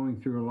community is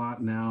going through a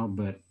lot now,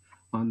 but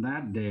on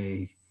that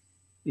day,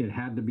 it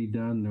had to be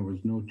done. There was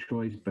no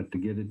choice but to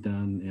get it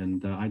done.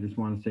 And I just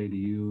want to say to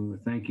you,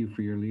 thank you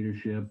for your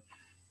leadership.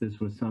 This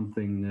was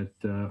something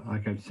that,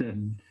 like I've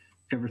said,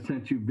 ever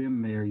since you've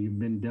been mayor, you've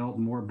been dealt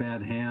more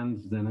bad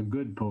hands than a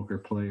good poker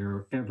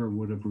player ever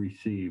would have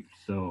received.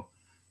 So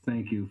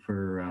thank you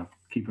for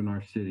keeping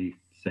our city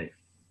safe.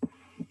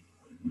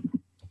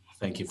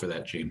 Thank you for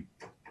that, Gene.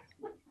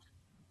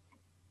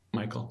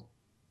 Michael?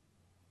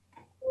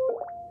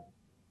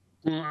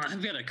 Well,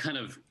 I've got a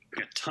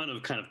ton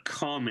of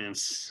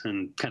comments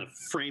and kind of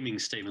framing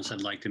statements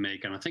I'd like to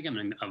make, and I think I'm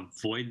going to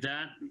avoid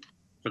that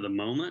for the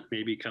moment.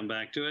 Maybe come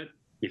back to it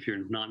if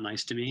you're not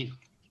nice to me.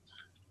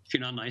 If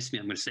you're not nice to me,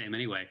 I'm going to say them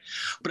anyway.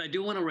 But I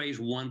do want to raise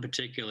one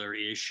particular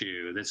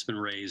issue that's been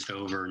raised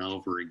over and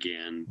over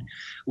again,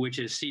 which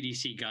is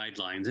CDC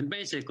guidelines and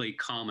basically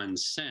common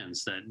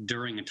sense that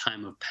during a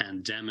time of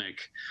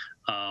pandemic,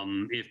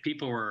 if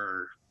people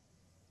were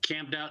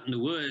camped out in the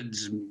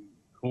woods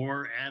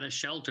or at a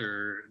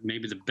shelter,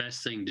 maybe the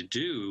best thing to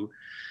do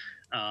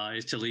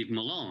is to leave them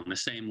alone, the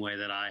same way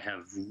that I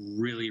have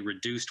really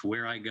reduced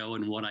where I go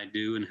and what I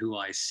do and who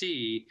I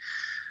see.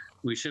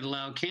 We should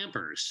allow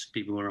campers,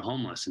 people who are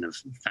homeless and have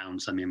found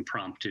some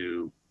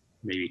impromptu,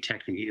 maybe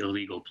technically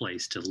illegal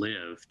place to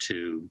live,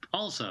 to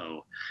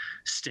also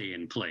stay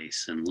in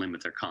place and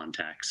limit their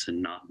contacts and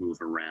not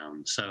move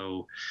around.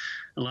 So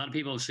a lot of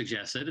people have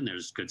suggested, and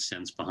there's good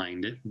sense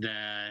behind it,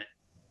 that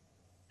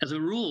as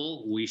a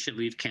rule, we should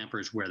leave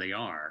campers where they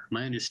are.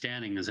 My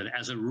understanding is that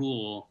as a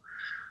rule,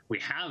 we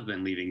have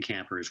been leaving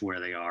campers where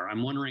they are.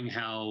 I'm wondering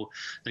how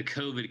the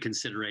COVID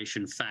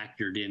consideration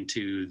factored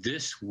into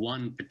this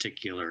one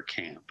particular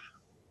camp.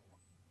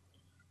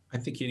 I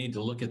think you need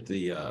to look at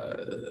the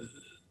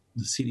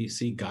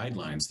CDC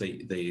guidelines.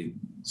 They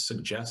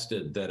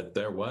suggested that if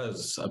there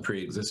was a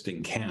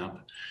pre-existing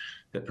camp,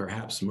 that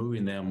perhaps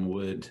moving them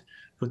would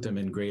put them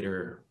in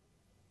greater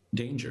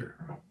danger.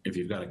 If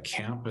you've got a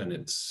camp and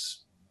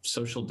it's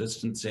social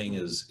distancing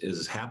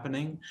is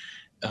happening,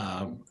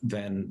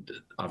 then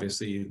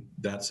obviously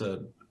that's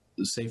a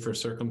safer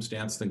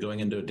circumstance than going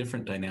into a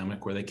different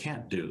dynamic where they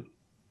can't do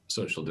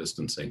social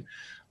distancing.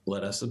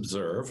 Let us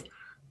observe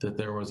that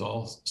there was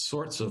all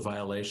sorts of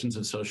violations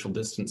of social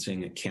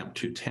distancing at Camp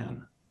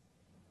 210.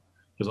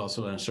 There's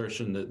also an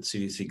assertion that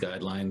CDC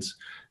guidelines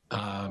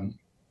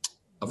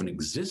of an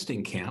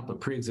existing camp, a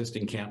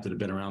pre-existing camp that had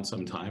been around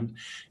some time,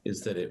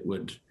 is that it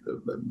would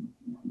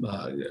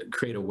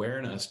create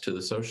awareness to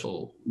the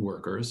social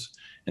workers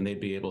and they'd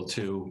be able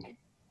to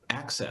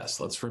access.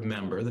 Let's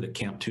remember that at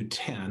Camp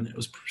 210, it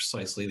was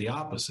precisely the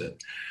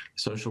opposite.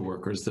 Social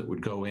workers that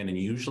would go in and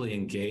usually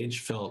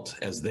engage felt,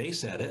 as they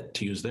said it,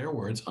 to use their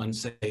words,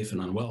 unsafe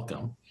and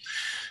unwelcome.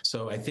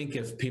 So I think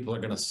if people are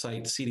going to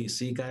cite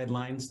CDC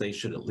guidelines, they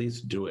should at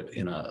least do it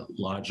in a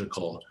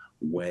logical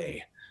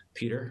way.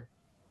 Peter?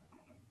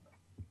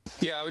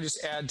 Yeah, I would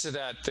just add to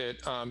that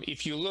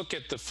if you look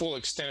at the full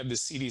extent of the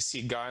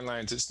CDC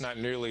guidelines, it's not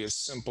nearly as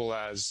simple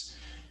as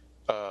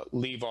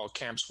leave all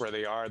camps where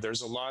they are.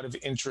 There's a lot of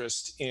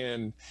interest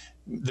in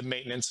the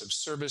maintenance of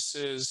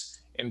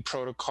services and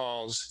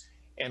protocols.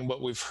 And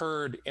what we've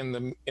heard in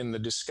the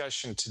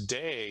discussion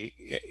today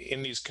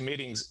in these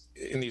committee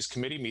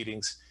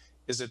meetings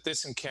is that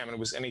this encampment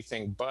was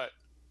anything but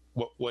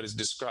what is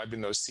described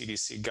in those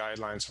CDC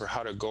guidelines for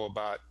how to go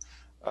about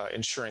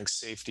ensuring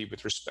safety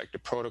with respect to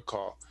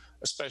protocol,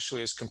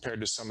 especially as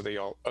compared to some of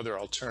the other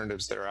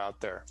alternatives that are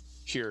out there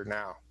here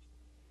now.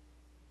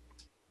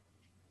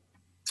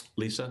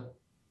 Lisa?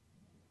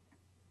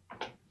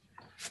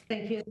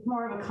 Thank you. It's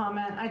more of a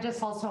comment. I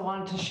just also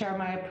wanted to share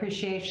my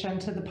appreciation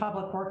to the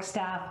public works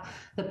staff,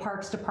 the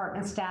Parks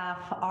Department staff,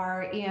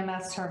 our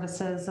EMS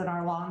services, and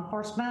our law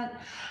enforcement.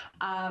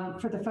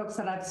 For the folks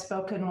that I've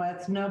spoken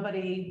with,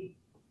 nobody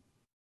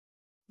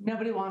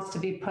wants to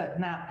be put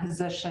in that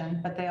position,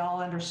 but they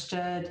all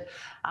understood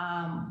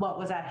what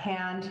was at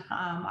hand.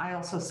 I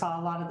also saw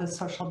a lot of the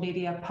social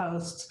media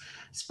posts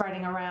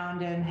spreading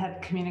around and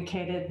had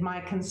communicated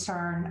my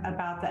concern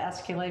about the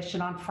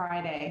escalation on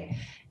Friday,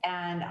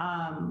 and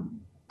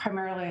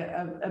primarily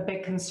a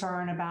big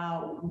concern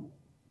about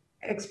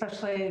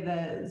especially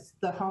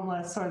the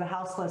homeless or the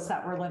houseless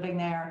that were living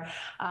there,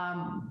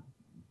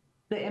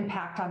 the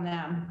impact on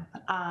them.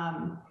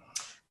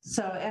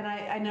 So, and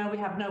I know we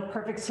have no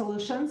perfect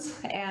solutions,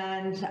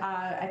 and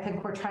I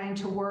think we're trying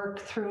to work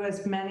through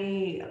as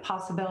many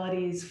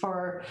possibilities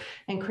for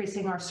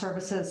increasing our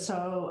services.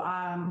 So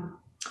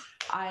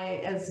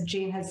as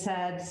Jean has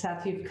said,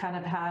 Seth, you've kind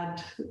of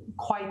had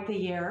quite the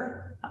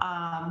year.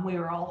 We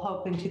were all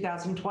hoping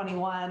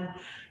 2021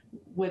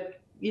 would,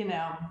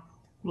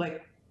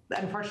 like,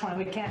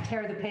 unfortunately, we can't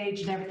tear the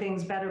page and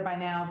everything's better by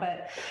now,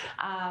 but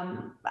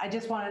I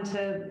just wanted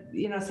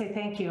to, say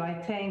thank you. I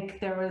think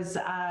there was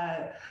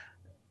a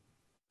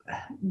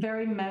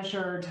very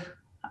measured,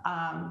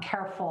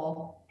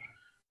 careful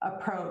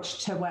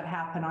approach to what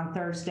happened on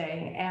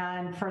Thursday.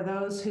 And for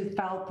those who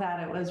felt that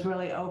it was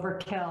really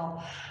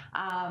overkill,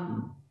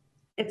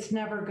 it's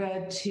never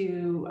good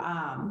to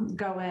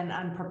go in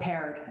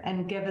unprepared.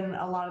 And given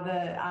a lot of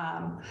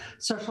the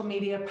social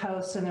media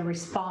posts and the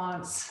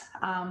response,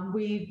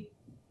 we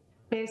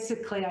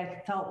basically,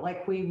 I felt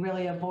like we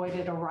really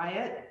avoided a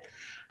riot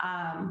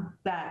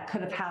that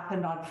could have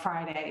happened on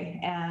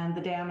Friday, and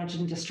the damage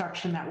and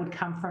destruction that would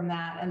come from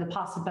that, and the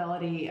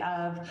possibility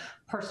of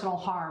personal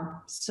harm.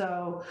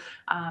 So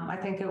I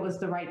think it was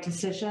the right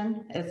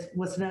decision. It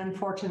was an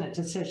unfortunate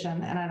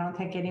decision, and I don't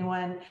think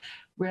anyone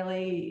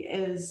really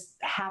is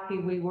happy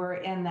we were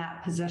in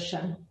that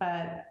position,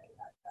 but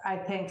I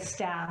think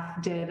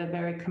staff did a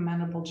very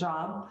commendable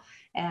job,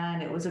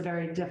 and it was a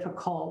very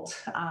difficult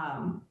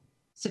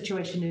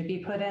situation to be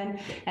put in.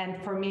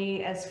 And for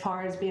me, as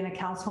far as being a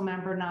council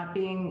member, not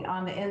being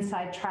on the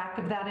inside track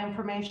of that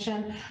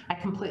information, I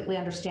completely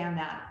understand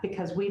that,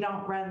 because we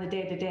don't run the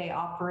day-to-day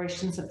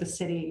operations of the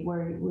city,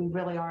 where we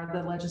really are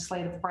the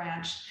legislative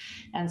branch.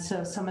 And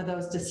so some of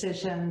those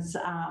decisions,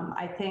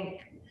 I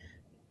think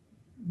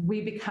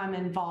we become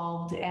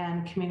involved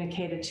and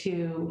communicated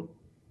to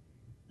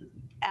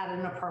at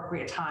an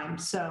appropriate time.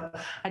 So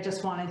I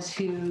just wanted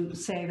to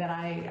say that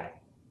I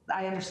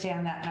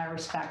understand that and I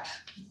respect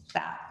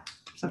that.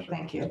 So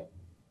thank you.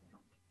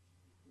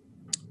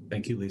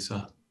 Thank you,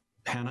 Lisa.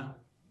 Hannah?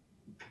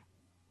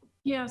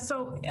 Yeah,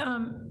 so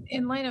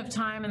in light of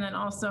time, and then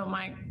also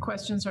my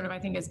question sort of, I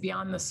think, is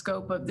beyond the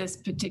scope of this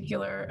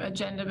particular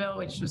agenda bill,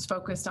 which was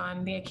focused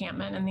on the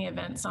encampment and the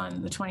events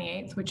on the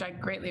 28th, which I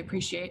greatly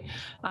appreciate.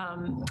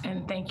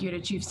 And thank you to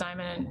Chief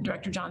Simon and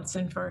Director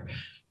Johnson for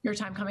your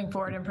time coming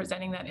forward and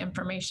presenting that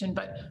information.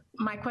 But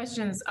my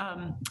questions,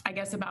 I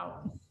guess,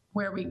 about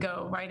where we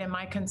go, right? And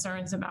my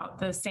concerns about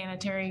the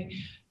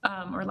sanitary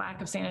or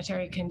lack of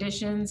sanitary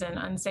conditions and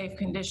unsafe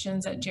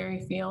conditions at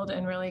Jerry Field,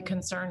 and really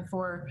concern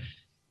for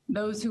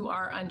those who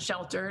are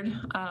unsheltered,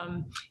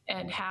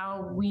 and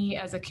how we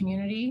as a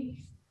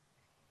community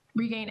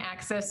regain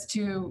access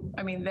to,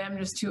 them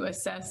just to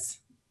assess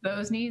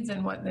those needs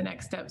and what the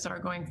next steps are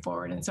going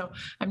forward. And so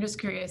I'm just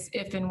curious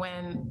if and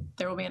when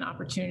there will be an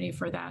opportunity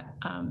for that,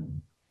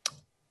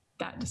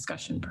 that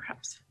discussion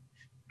perhaps.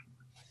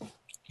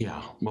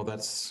 Yeah, well,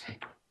 that's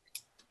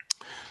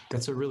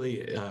a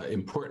really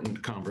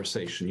important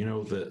conversation.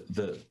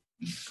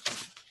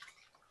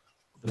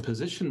 The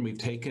position we've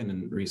taken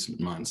in recent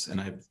months,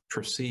 and I've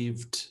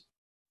perceived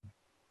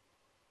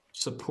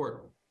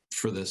support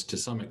for this to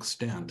some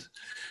extent,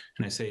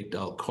 and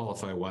I'll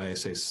qualify why I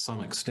say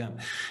some extent,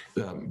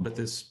 but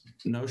this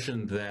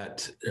notion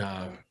that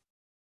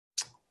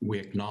we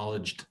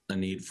acknowledged a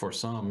need for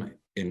some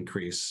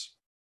increased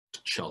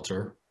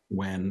shelter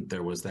when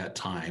there was that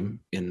time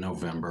in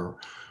November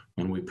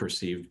when we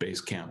perceived base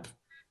camp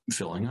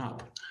filling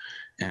up.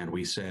 And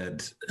we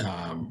said,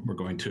 we're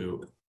going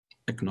to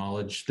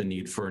acknowledge the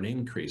need for an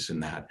increase in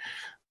that.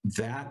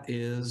 That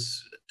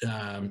is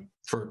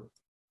for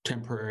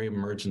temporary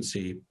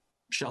emergency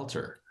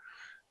shelter.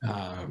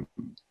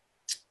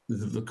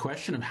 The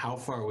question of how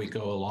far we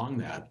go along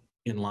that,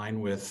 in line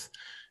with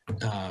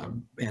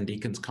Ann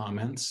Deacon's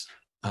comments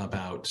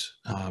about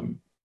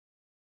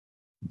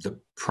the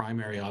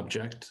primary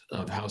object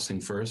of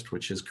Housing First,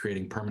 which is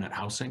creating permanent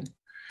housing,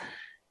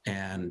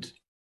 and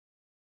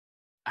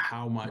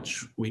how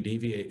much we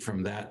deviate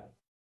from that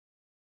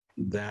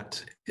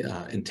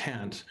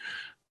intent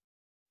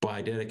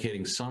by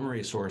dedicating some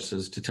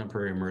resources to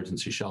temporary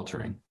emergency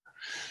sheltering.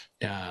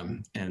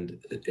 And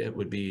it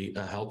would be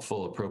a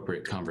helpful,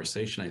 appropriate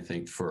conversation, I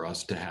think, for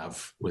us to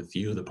have with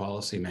you, the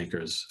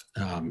policymakers,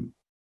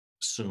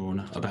 soon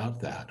about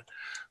that.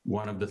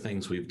 One of the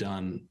things we've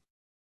done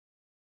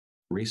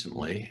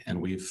recently,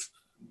 and we've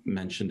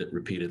mentioned it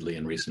repeatedly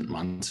in recent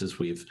months, is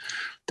we've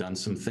done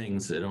some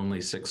things that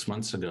only 6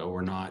 months ago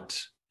were not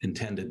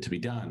intended to be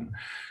done.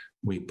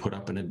 We put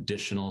up an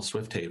additional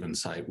Swift Haven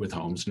site with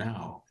Homes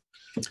Now.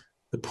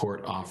 The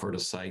port offered a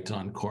site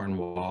on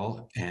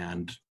Cornwall,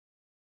 and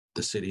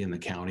the city and the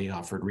county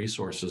offered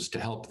resources to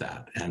help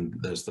that. And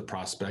there's the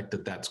prospect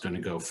that that's going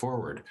to go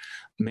forward,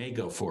 may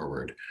go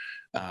forward.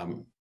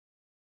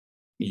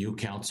 You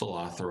council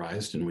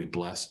authorized, and we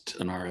blessed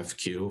an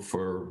RFQ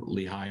for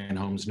Lehigh and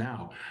Homes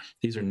Now.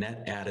 These are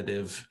net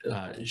additive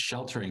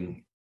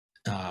sheltering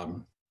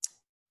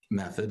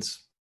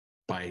methods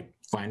by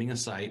finding a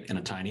site in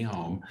a tiny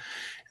home.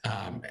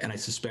 And I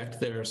suspect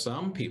there are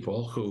some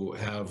people who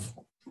have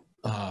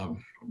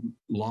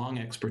long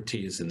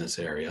expertise in this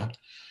area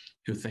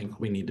who think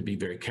we need to be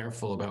very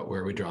careful about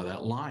where we draw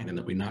that line, and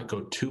that we not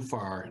go too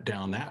far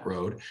down that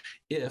road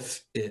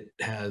if it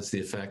has the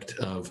effect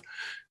of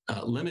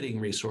limiting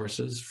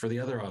resources for the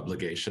other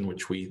obligation,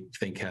 which we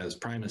think has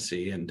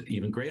primacy and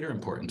even greater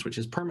importance, which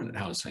is permanent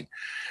housing.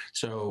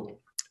 So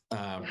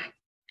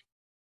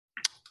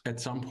at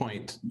some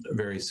point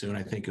very soon,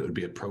 I think it would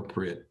be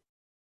appropriate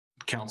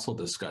council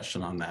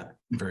discussion on that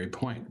very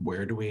point.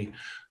 Where do we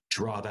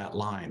draw that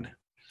line?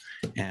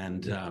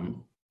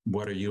 And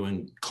what are you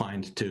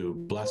inclined to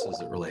bless as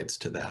it relates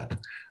to that?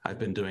 I've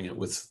been doing it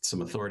with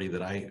some authority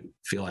that I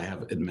feel I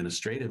have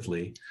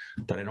administratively,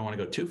 but I don't want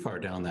to go too far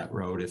down that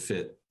road if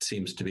it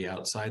seems to be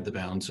outside the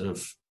bounds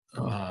of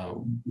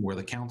where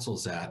the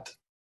council's at,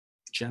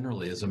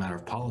 generally as a matter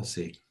of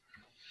policy.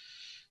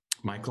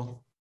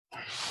 Michael?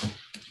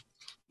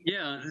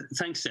 Yeah,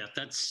 thanks, Seth.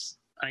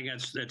 I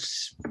guess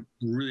that's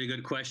really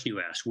good question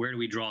you asked. Where do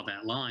we draw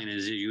that line?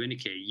 As you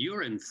indicate,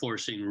 you're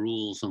enforcing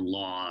rules and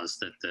laws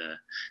that the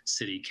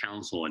city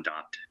council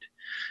adopted.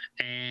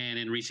 And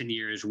in recent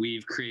years,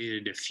 we've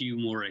created a few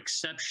more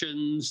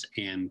exceptions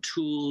and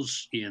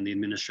tools in the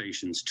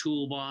administration's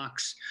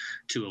toolbox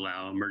to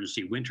allow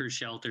emergency winter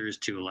shelters,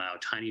 to allow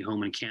tiny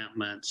home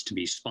encampments to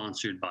be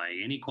sponsored by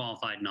any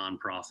qualified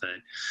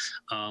nonprofit.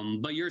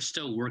 But you're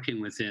still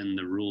working within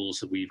the rules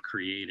that we've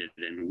created,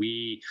 and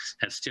we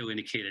have still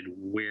indicated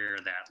where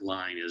that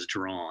line is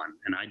drawn.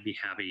 And I'd be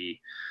happy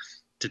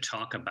to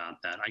talk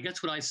about that. I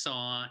guess what I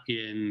saw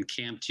in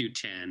Camp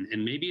 210,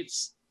 and maybe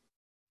it's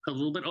a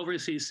little bit overly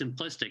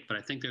simplistic, but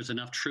I think there's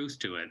enough truth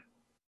to it,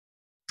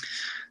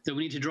 that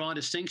we need to draw a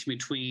distinction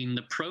between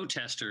the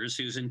protesters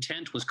whose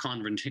intent was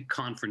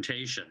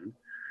confrontation,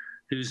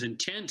 whose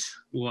intent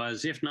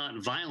was, if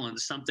not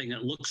violence, something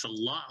that looks a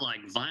lot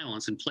like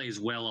violence and plays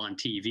well on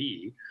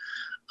TV,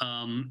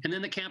 and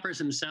then the campers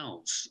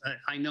themselves.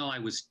 I know I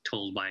was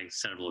told by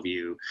several of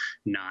you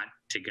not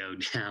to go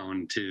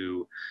down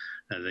to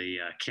the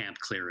camp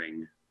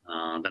clearing,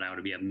 that I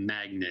would be a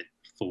magnet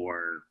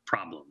for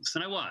problems.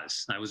 And I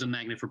was a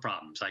magnet for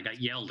problems. I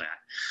got yelled at.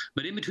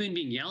 But in between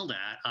being yelled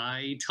at,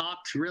 I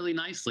talked really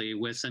nicely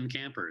with some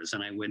campers,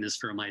 and I witnessed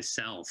for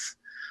myself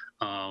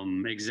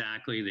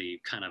exactly the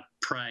kind of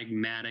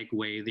pragmatic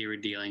way they were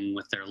dealing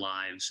with their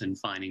lives and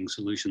finding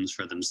solutions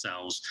for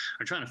themselves,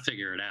 or trying to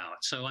figure it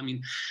out. So, I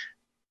mean,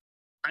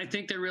 I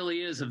think there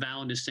really is a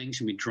valid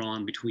distinction to be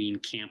drawn between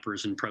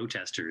campers and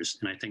protesters.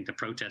 And I think the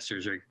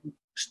protesters are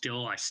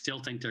I still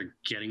think they're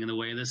getting in the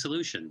way of the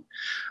solution.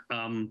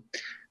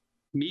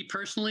 Me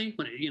personally,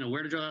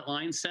 where to draw that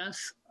line, Seth?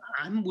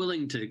 I'm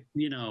willing to,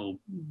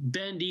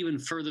 bend even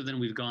further than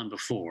we've gone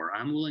before.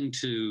 I'm willing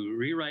to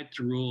rewrite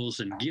the rules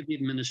and give the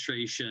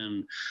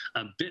administration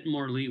a bit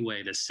more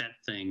leeway to set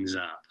things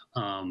up.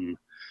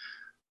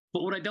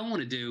 But what I don't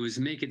want to do is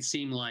make it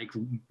seem like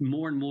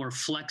more and more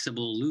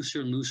flexible,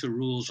 looser and looser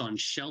rules on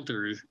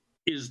shelter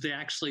is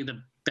actually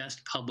the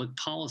best public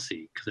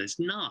policy, because it's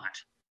not,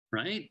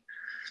 right?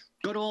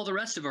 Go to all the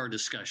rest of our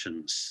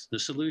discussions. The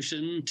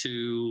solution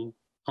to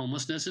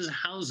homelessness is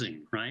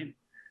housing, right?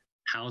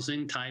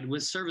 Housing tied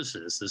with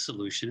services. The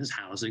solution is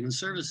housing and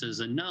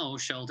services, and no,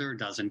 shelter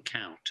doesn't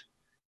count.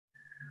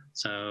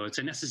 So it's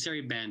a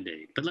necessary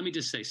Band-Aid. But let me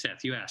just say,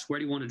 Seth, you asked, where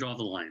do you want to draw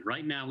the line?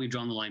 Right now, we've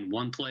drawn the line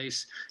one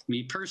place.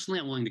 Me personally,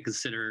 I'm willing to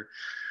consider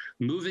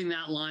moving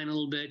that line a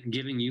little bit,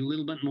 giving you a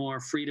little bit more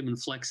freedom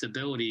and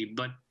flexibility,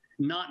 but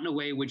not in a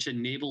way which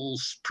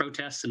enables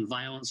protests and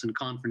violence and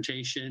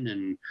confrontation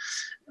and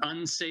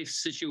unsafe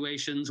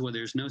situations where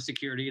there's no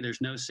security,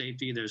 there's no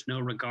safety, there's no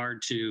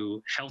regard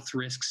to health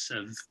risks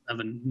of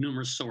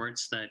numerous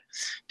sorts that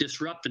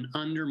disrupt and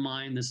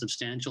undermine the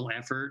substantial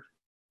effort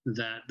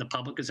that the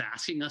public is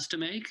asking us to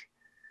make,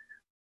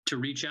 to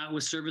reach out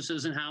with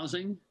services and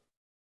housing,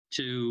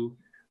 to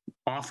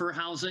offer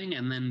housing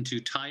and then to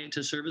tie it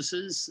to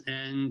services.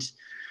 And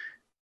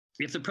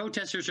if the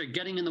protesters are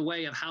getting in the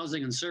way of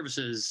housing and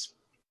services,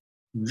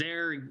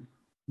 they're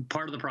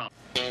part of the problem.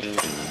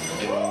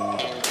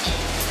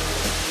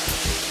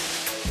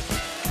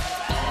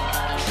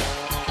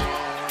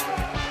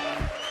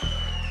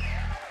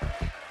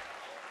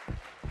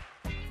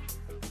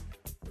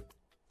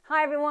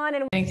 Hi, everyone.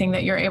 And anything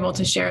that you're able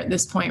to share at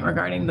this point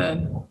regarding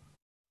the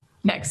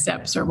next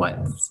steps or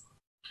what's?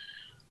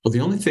 Well, the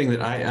only thing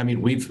that I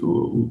mean, we've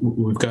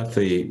got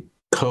the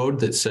code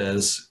that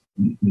says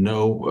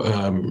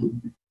no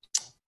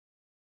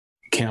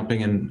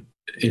camping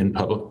in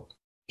public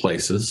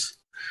places.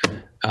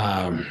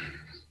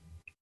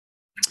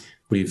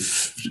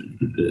 We've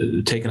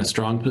taken a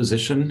strong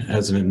position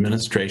as an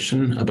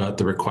administration about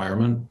the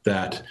requirement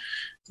that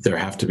there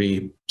have to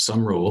be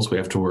some rules. We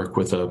have to work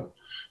with a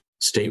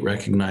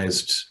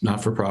state-recognized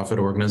not-for-profit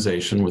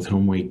organization with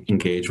whom we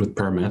engage with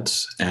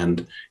permits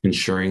and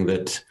ensuring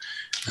that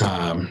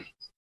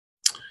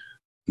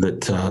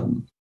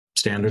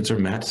standards are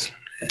met,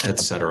 et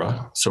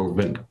cetera. So we've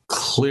been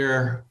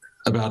clear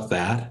about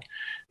that.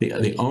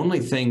 The only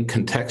thing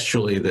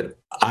contextually that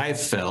I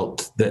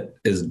felt that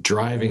is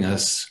driving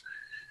us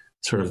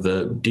sort of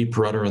the deep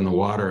rudder in the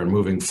water and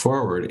moving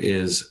forward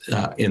is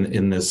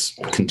in this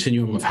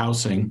continuum of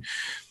housing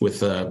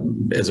with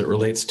as it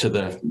relates to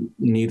the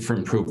need for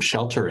improved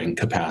sheltering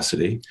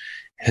capacity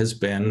has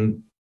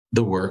been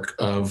the work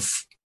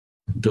of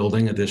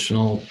building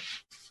additional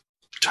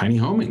tiny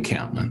home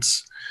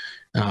encampments.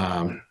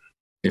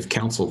 If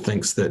council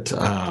thinks that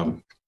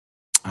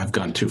I've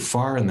gone too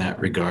far in that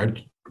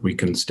regard, we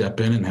can step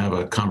in and have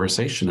a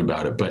conversation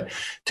about it. But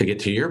to get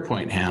to your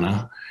point,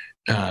 Hannah,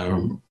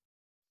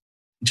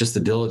 just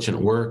the diligent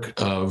work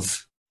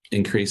of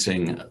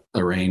increasing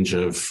a range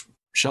of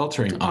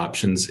sheltering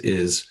options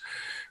is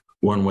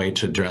one way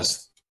to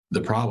address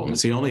the problem.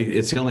 It's the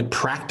only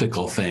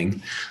practical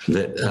thing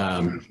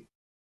that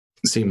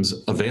seems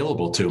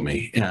available to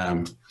me.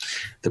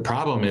 The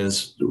problem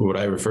is what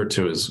I refer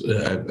to as,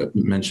 I've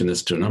mentioned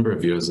this to a number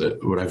of you, is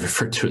what I've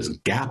referred to as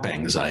gap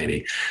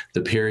anxiety,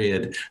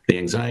 the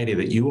anxiety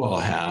that you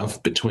all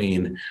have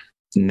between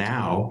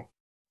now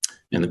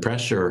and the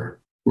pressure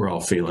we're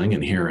all feeling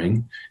and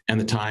hearing, and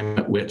the time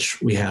at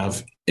which we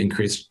have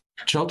increased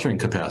sheltering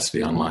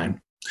capacity online.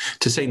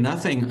 To say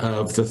nothing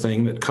of the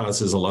thing that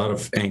causes a lot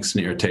of angst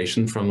and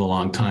irritation from the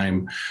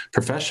longtime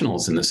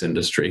professionals in this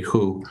industry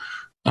who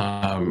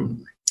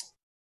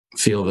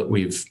feel that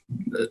we've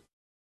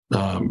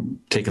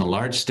taken a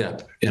large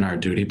step in our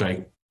duty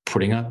by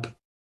putting up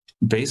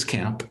base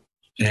camp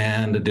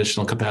and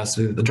additional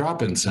capacity at the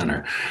drop-in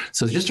center.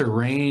 So just a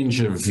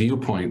range of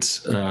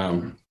viewpoints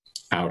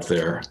out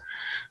there.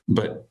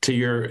 But to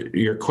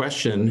your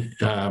question,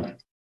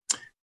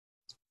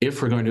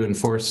 if we're going to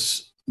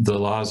enforce the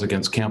laws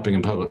against camping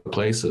in public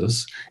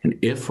places, and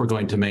if we're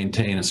going to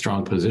maintain a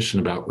strong position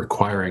about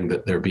requiring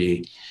that there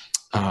be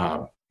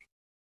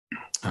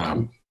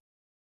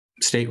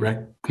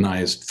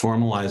state-recognized,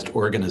 formalized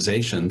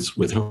organizations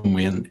with whom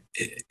we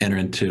enter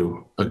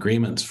into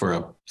agreements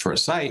for a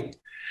site,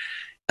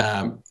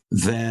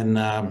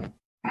 then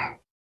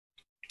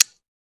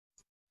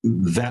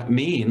that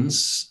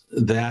means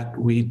that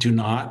we do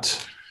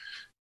not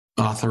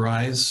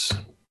authorize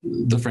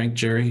the Frank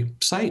Jerry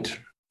site.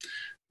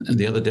 And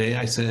the other day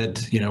I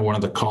said, one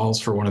of the calls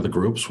for one of the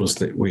groups was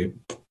that we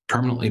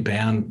permanently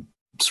ban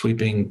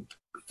sweeping,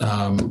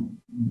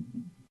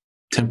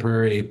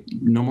 temporary,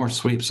 no more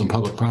sweeps on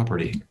public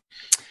property.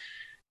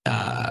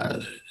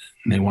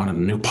 They wanted a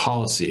new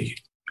policy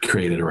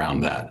created around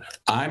that.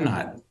 I'm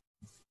not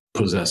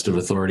possessed of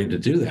authority to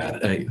do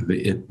that.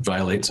 It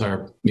violates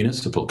our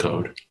municipal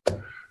code.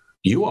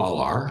 You all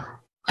are.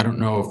 I don't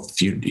know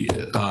if you,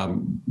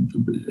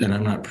 and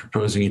I'm not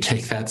proposing you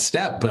take that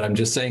step, but I'm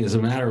just saying as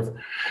a matter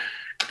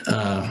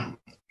of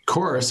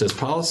course, as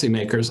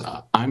policymakers,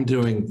 I'm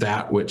doing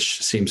that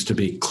which seems to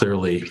be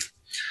clearly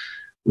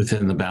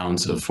within the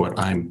bounds of what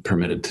I'm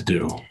permitted to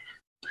do.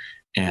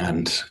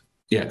 And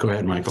yeah, go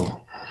ahead,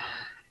 Michael.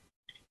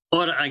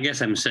 What I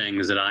guess I'm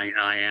saying is that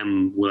I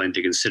am willing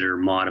to consider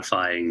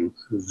modifying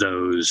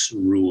those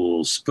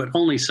rules, but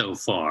only so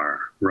far,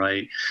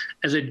 right?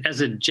 As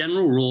a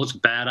general rule, it's a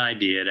bad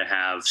idea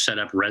to set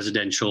up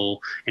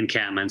residential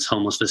encampments,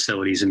 homeless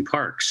facilities, and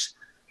parks.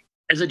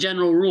 As a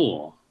general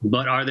rule,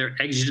 but are there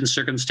exigent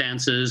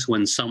circumstances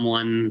when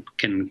someone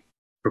can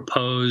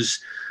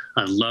propose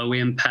a low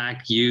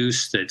impact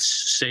use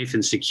that's safe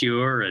and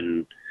secure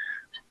and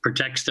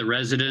protects the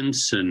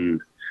residents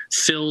and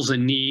fills a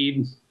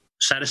need,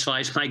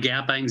 satisfies my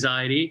gap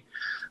anxiety?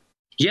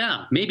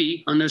 Yeah,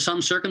 maybe under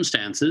some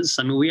circumstances.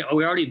 I mean, we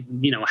already,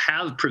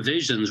 have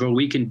provisions where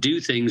we can do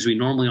things we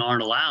normally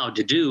aren't allowed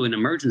to do in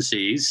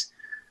emergencies.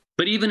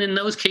 But even in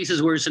those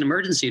cases where it's an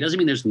emergency, it doesn't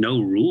mean there's no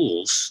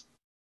rules.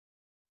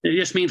 It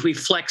just means we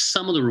flex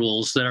some of the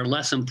rules that are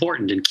less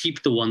important and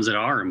keep the ones that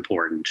are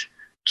important.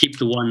 Keep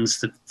the ones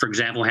that, for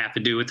example, have to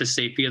do with the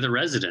safety of the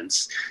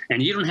residents.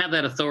 And you don't have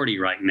that authority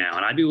right now.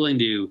 And I'd be willing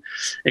to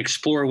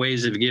explore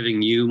ways of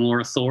giving you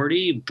more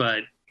authority,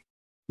 but,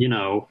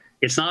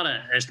 it's not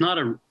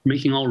a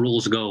making all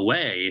rules go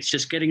away. It's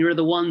just getting rid of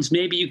the ones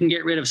maybe you can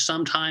get rid of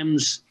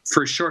sometimes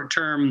for short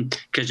term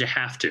because you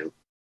have to.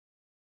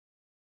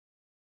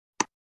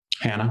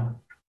 Hannah?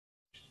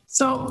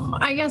 So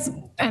I guess,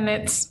 and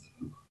it's,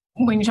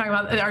 when you talk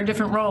about our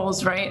different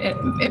roles, right,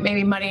 it may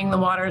be muddying the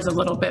waters a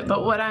little bit,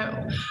 but what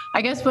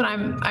I guess what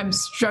I'm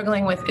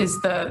struggling with is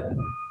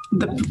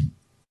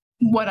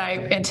what I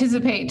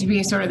anticipate to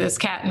be sort of this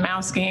cat and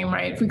mouse game,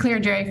 right? If we clear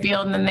Jerry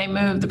Field and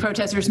then the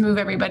protesters move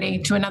everybody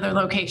to another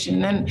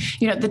location, then,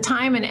 the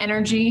time and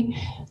energy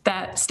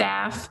that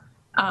staff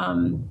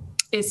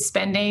is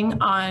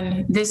spending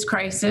on this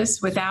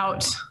crisis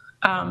without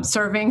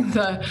serving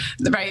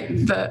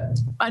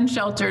the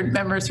unsheltered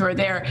members who are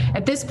there.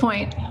 At this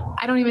point,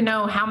 I don't even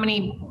know how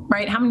many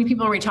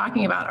people are we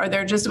talking about? Are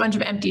there just a bunch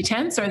of empty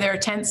tents? Are there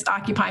tents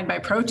occupied by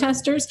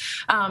protesters?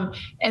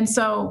 And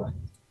so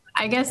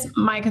I guess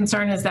my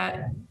concern is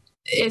that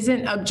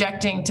isn't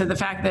objecting to the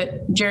fact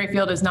that Jerry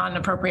Field is not an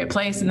appropriate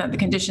place and that the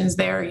conditions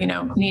there,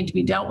 need to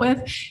be dealt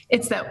with.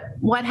 It's that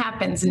what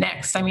happens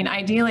next? I mean,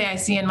 ideally, I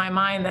see in my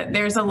mind that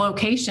there's a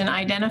location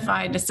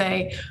identified to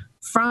say,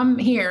 from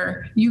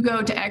here, you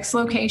go to X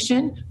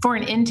location for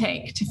an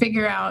intake to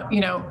figure out,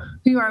 who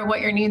you are,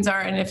 what your needs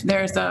are, and if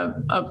there's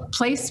a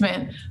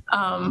placement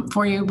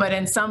for you, but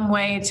in some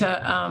way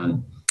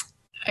to,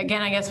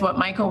 again, I guess what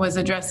Michael was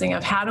addressing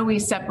of how do we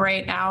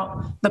separate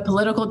out the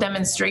political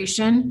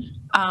demonstration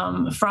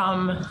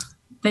from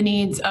the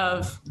needs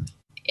of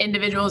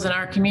individuals in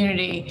our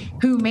community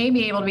who may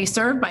be able to be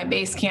served by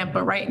base camp,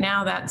 but right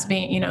now that's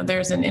being,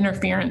 there's an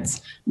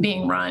interference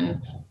being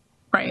run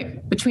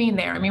right between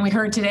there. I mean, we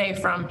heard today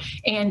from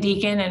Ann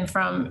Deacon and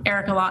from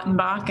Erica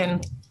Lautenbach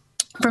and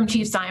from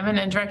Chief Simon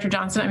and Director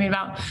Johnson,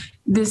 about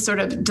this sort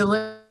of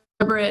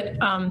deliberate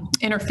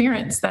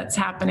interference that's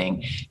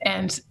happening.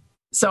 And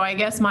so I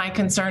guess my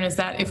concern is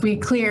that if we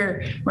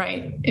clear,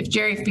 if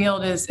Jerry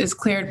Field is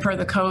cleared per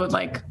the code,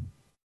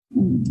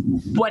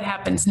 what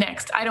happens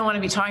next? I don't want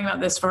to be talking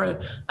about this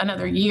for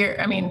another year.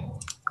 I mean,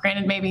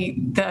 granted,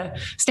 maybe the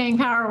staying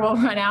power will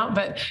run out,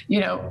 but,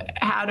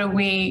 how do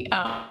we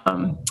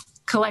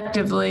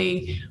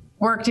collectively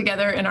work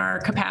together in our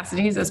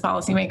capacities as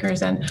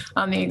policymakers and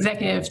on the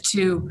executive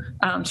to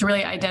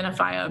really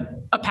identify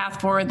a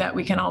path forward that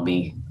we can all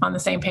be on the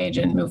same page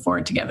and move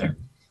forward together?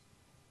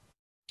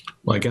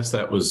 Well, I guess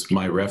that was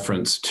my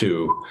reference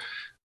to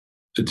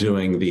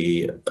doing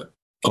the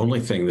only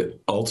thing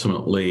that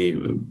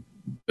ultimately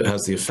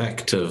has the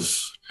effect of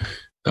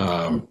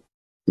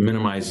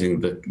minimizing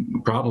the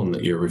problem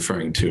that you're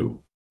referring to,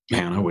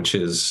 Hannah, which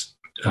is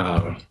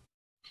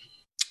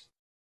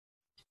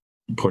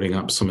putting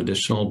up some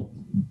additional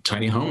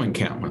tiny home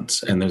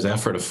encampments. And there's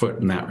effort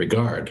afoot in that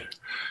regard.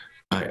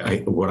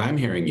 What I'm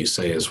hearing you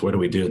say is, what do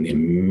we do in the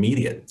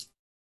immediate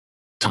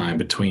time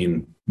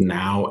between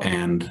now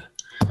and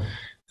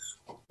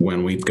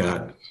when we've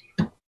got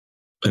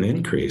an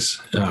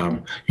increase?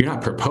 You're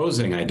not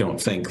proposing, I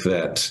don't think,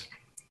 that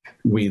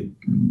we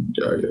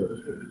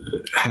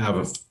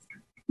have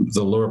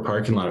the lower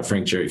parking lot of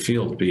Frank Jerry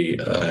Field be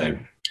a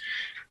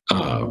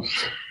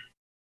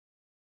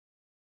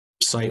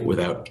site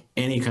without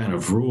any kind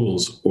of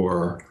rules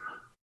or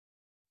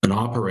an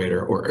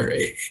operator or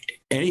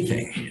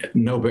anything.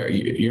 No,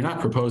 you're not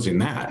proposing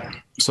that.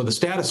 So the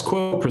status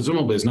quo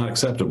presumably is not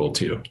acceptable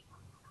to you,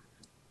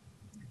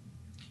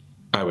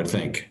 I would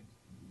think.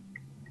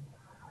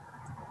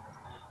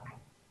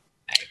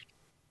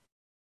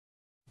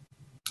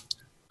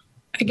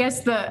 I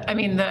guess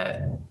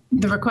the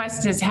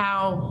request is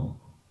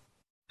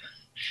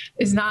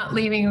not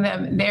leaving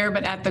them there,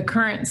 but at the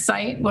current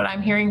site. What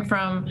I'm hearing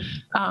from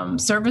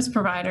service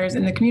providers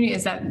in the community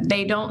is that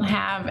they don't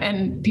have,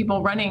 and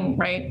people running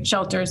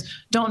shelters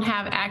don't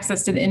have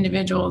access to the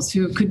individuals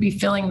who could be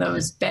filling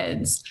those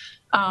beds.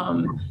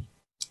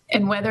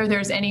 And whether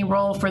there's any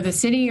role for the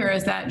city, or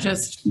is that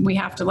just we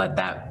have to let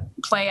that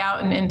play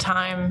out, and in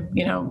time,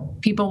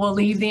 people will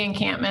leave the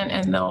encampment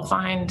and they'll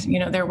find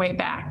their way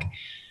back.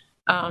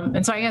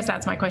 And so I guess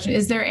that's my question.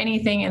 Is there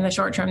anything in the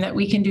short term that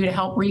we can do to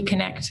help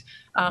reconnect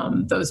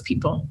those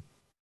people?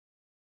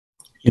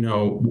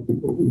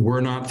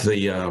 We're not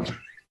the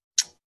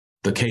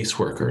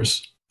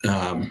caseworkers.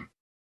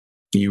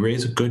 You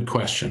raise a good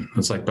question.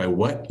 It's like, by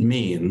what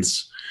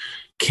means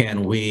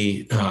can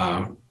we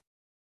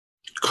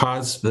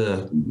cause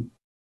the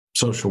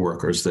social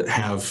workers that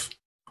have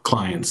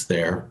clients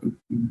there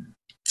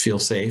feel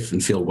safe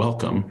and feel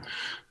welcome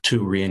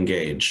to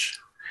re-engage?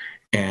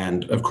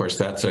 And of course,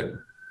 that's a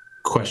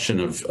question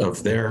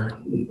of their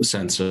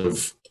sense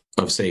of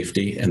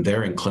safety and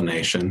their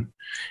inclination.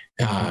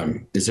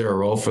 Is there a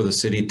role for the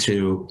city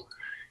to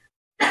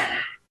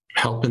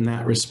help in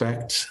that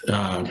respect?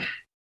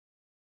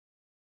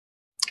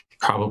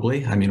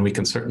 Probably. I mean, we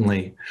can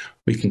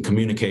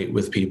communicate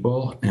with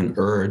people and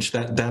urge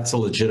that. That's a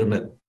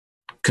legitimate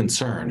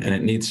concern, and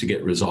it needs to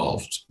get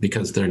resolved,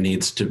 because there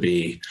needs to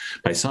be,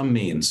 by some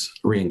means,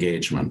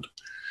 re-engagement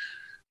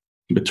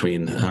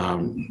between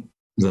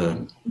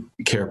the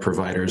care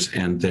providers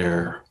and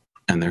their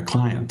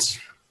clients.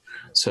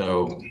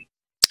 So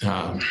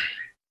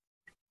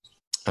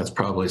that's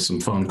probably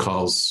some phone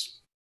calls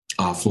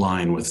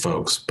offline with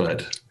folks,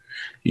 but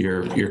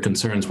your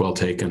concern's well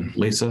taken.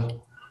 Lisa?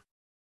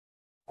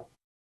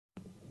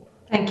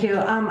 Thank you.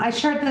 I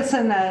shared this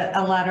in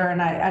a letter,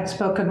 and I've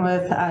spoken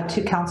with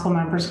 2 council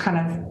members, kind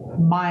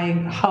of my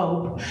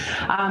hope.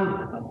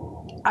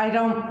 I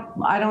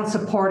don't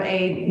support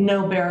a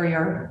no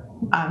barrier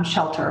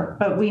shelter,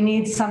 but we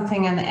need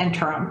something in the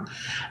interim.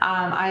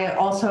 I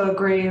also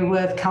agree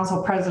with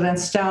Council President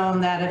Stone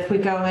that if we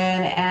go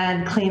in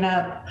and clean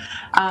up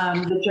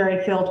the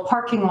Jerry Field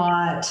parking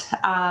lot,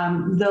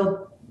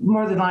 they'll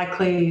more than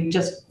likely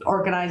just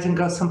organize and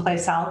go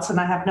someplace else, and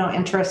I have no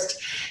interest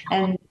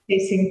in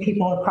facing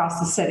people across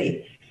the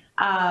city.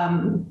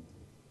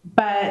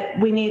 But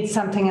we need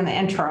something in the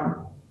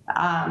interim.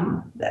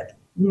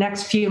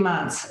 Next few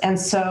months. And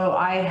so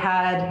I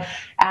had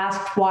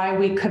asked why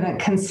we couldn't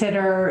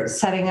consider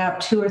setting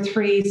up 2 or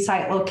 3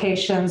 site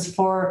locations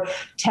for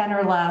 10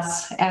 or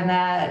less, and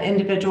that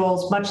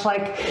individuals, much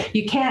like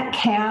you can't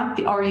camp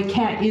or you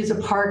can't use a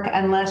park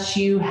unless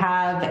you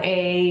have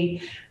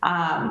a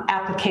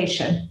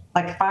application.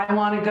 Like if I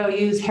want to go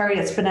use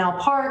Harriet Spinell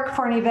Park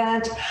for an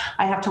event,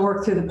 I have to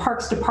work through the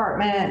Parks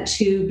Department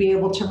to be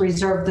able to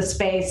reserve the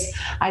space.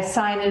 I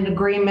sign an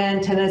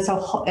agreement, and it's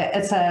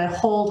a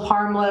hold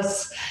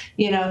harmless,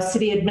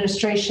 city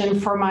administration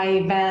for my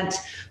event.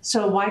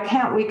 So why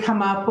can't we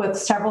come up with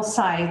several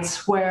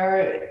sites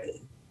where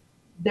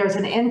there's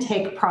an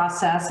intake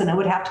process, and it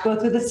would have to go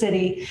through the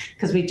city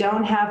because we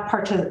don't have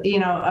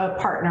a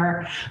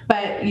partner,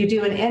 but you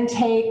do an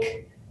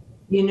intake.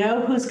 You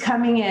know who's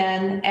coming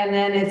in, and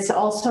then it's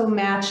also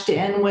matched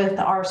in with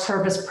our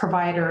service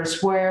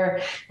providers,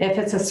 where if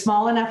it's a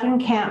small enough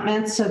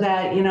encampment so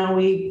that,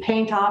 we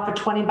paint off a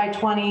 20 by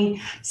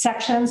 20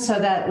 section so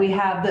that we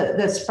have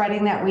the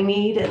spreading that we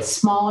need. It's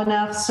small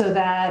enough so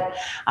that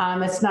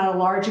it's not a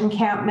large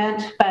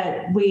encampment,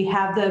 but we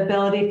have the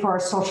ability for our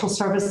social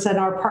service and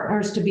our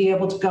partners to be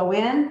able to go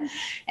in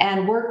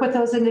and work with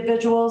those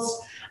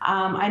individuals.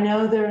 I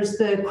know there's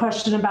the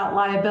question about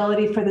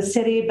liability for the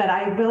city, but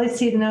I really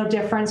see no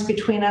difference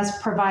between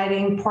us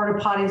providing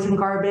porta potties and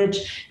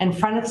garbage in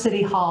front of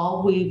City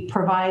Hall. We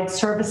provide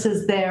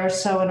services there.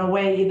 So in a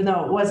way, even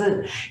though it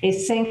wasn't a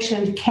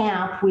sanctioned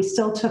camp, we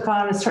still took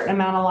on a certain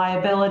amount of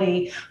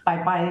liability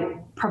by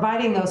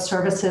providing those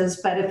services.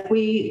 But if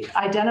we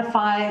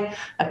identify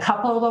a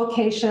couple of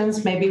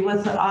locations, maybe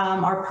with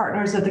our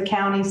partners of the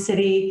county,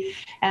 city,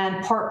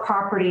 and port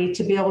property,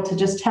 to be able to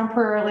just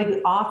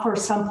temporarily offer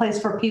someplace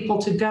for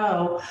people to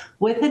go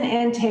with an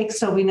intake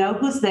so we know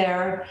who's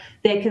there.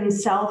 They can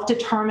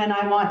self-determine,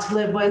 I want to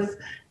live with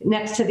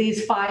next to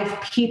these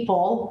 5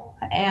 people,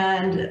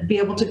 and be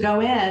able to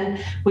go in.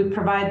 We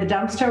provide the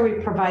dumpster,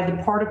 we provide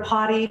the porta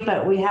potty,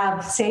 but we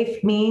have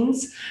safe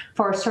means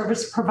for our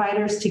service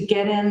providers to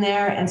get in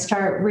there and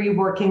start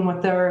reworking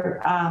with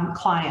their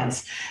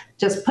clients.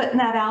 Just putting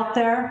that out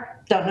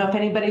there. Don't know if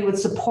anybody would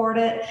support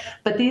it,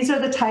 but these are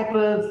the type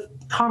of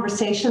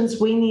conversations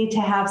we need to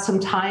have some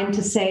time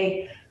to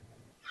say,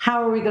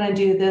 how are we going to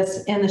do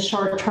this in the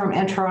short-term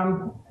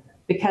interim?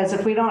 Because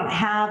if we don't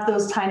have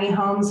those tiny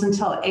homes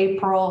until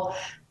April,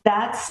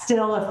 that's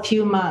still a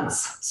few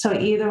months. So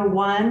either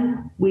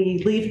one,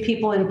 we leave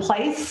people in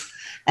place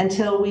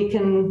until we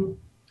can,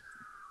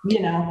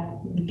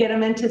 get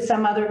them into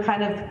some other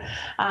kind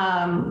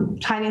of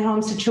tiny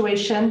home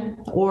situation,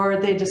 or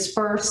they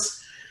disperse.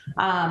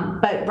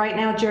 But right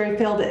now, Jerry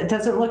Field, it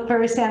doesn't look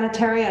very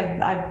sanitary.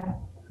 I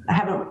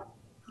haven't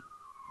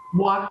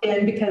walked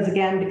in because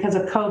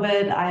of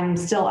COVID, I'm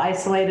still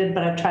isolated,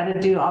 but I've tried to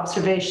do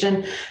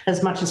observation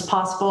as much as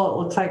possible.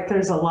 It looks like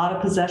there's a lot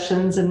of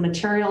possessions and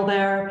material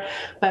there,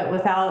 but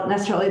without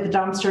necessarily the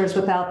dumpsters,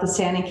 without the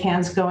sanding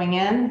cans going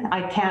in,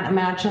 I can't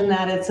imagine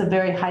that it's a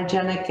very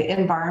hygienic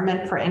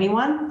environment for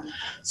anyone.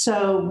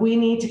 So we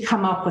need to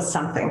come up with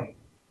something.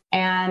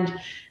 And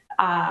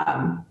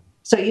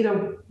so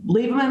either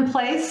leave them in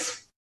place,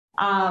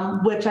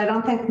 which I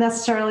don't think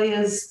necessarily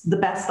is the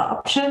best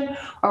option,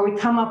 or we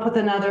come up with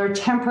another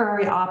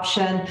temporary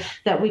option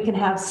that we can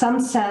have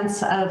some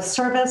sense of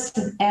service,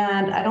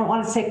 and I don't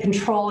want to say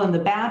control in the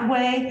bad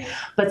way,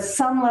 but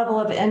some level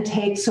of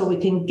intake so we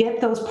can get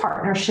those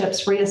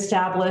partnerships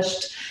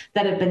reestablished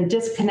that have been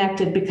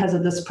disconnected because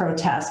of this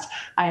protest.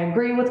 I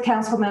agree with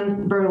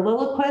Councilmember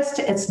Lillquist.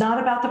 It's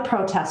not about the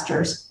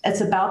protesters.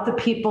 It's about the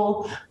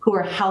people who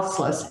are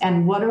houseless,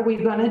 and what are we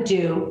going to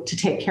do to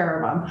take care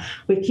of them?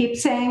 We keep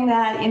saying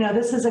that,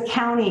 this is a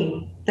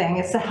county thing.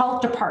 It's the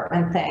health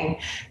department thing.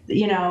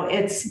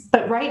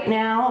 But right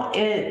now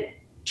it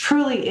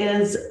truly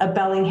is a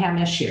Bellingham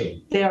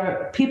issue. There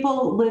are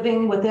people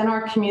living within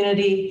our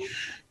community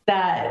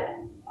that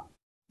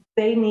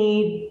they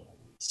need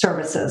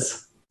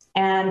services.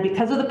 And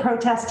because of the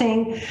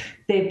protesting,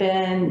 they've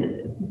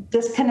been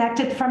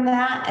disconnected from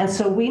that. And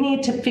so we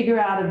need to figure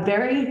out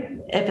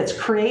if it's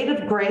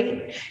creative,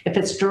 great. If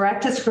it's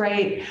direct, it's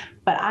great.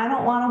 But I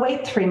don't want to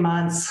wait 3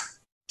 months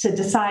to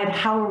decide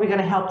how are we going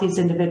to help these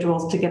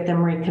individuals to get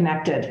them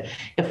reconnected.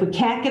 If we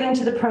can't get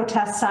into the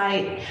protest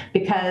site,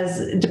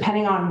 because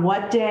depending on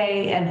what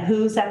day and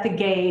who's at the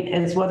gate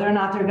is whether or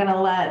not they're going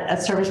to let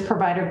a service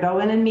provider go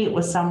in and meet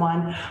with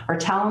someone or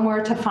tell them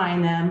where to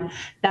find them,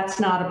 that's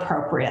not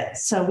appropriate.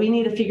 So we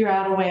need to figure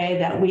out a way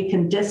that we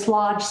can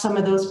dislodge some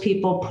of those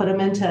people, put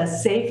them into a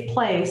safe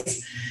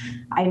place.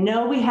 I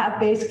know we have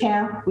base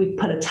camp, we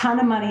put a ton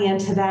of money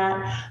into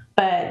that,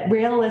 but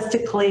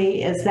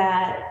realistically is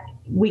that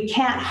we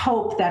can't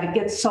hope that it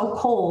gets so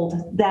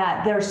cold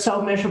that they're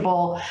so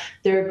miserable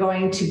they're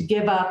going to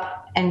give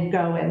up and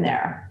go in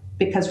there.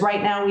 Because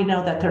right now we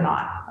know that they're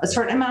not. A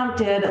certain amount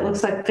did. It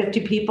looks like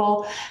 50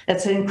 people.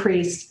 That's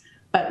increased.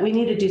 But we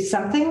need to do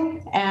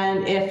something.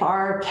 And if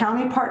our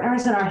county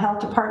partners and our health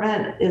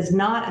department is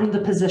not in the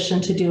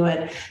position to do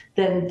it,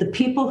 then the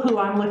people who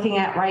I'm looking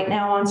at right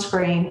now on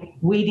screen,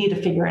 we need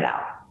to figure it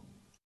out.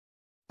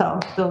 So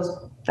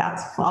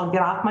I'll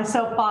get off my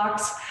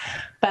soapbox.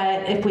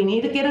 But if we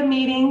need to get a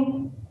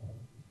meeting,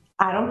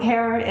 I don't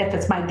care if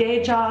it's my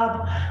day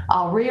job,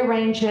 I'll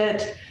rearrange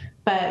it,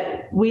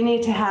 but we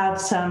need to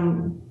have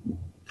some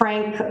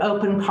frank,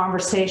 open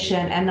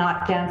conversation and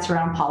not dance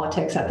around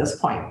politics at this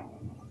point.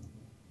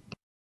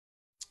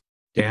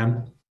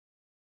 Dan?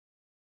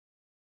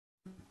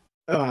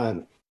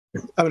 I'm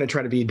going to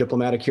try to be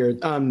diplomatic here.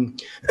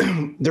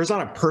 There's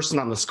not a person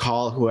on this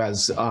call who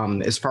has,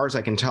 as far as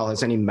I can tell,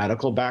 has any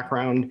medical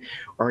background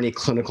or any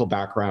clinical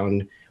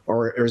background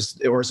or is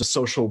a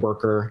social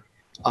worker,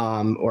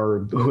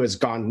 or who has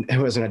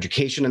an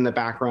education in the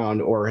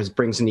background or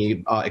brings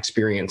any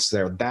experience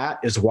there. That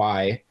is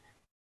why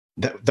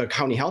the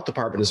county health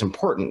department is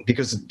important,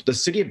 because the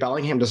city of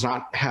Bellingham does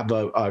not have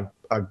a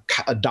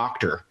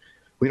doctor.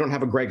 We don't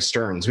have a Greg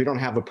Stearns. We don't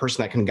have a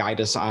person that can guide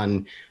us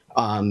on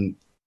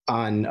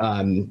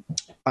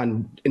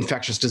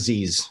infectious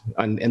disease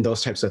and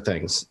those types of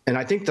things. And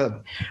I think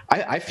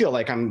I feel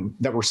like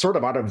that we're sort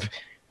of out of.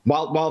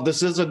 While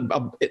this is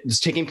it's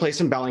taking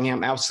place in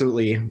Bellingham,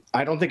 absolutely.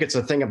 I don't think it's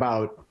a thing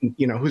about,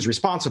 who's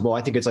responsible.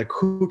 I think it's like,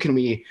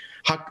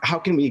 how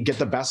can we get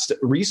the best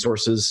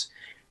resources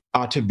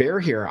to bear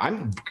here?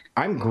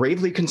 I'm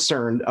gravely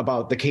concerned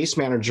about the case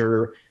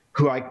manager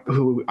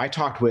who I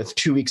talked with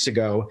 2 weeks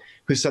ago,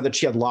 who said that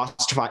she had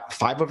lost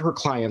five of her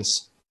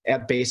clients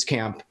at base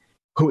camp.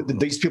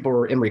 These people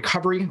were in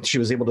recovery. She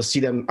was able to see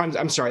them.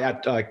 I'm sorry,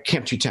 at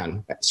Camp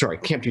 210. Sorry,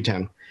 Camp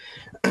 210.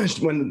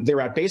 When they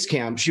were at base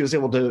camp, she was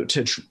able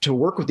to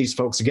work with these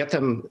folks to get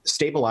them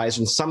stabilized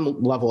in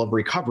some level of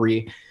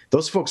recovery.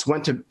 Those folks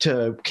went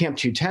to Camp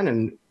 210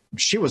 and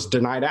she was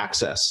denied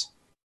access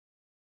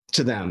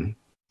to them.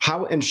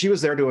 And she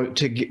was there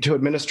to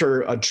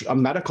administer a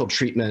medical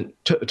treatment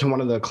to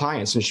one of the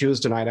clients, and she was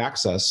denied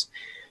access.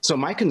 So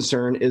my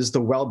concern is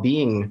the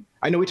well-being.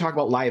 I know we talk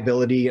about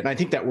liability, and I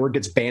think that word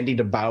gets bandied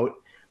about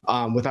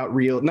without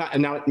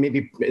not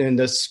maybe in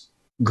this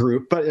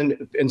group, but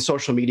in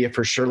social media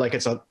for sure. Like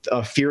it's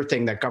a fear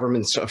thing that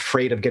government's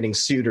afraid of getting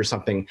sued or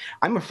something.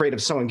 I'm afraid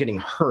of someone getting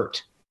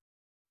hurt.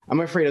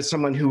 I'm afraid of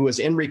someone who was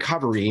in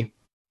recovery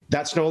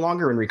that's no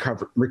longer in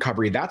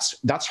recovery.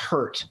 That's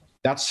hurt.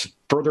 That's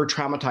further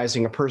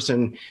traumatizing a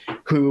person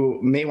who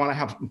may want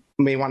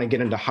to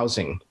get into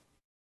housing,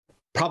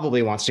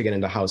 probably wants to get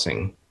into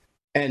housing.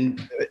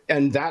 And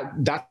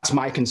that's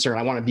my concern.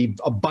 I want to be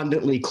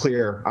abundantly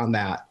clear on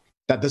that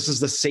this is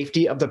the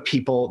safety of the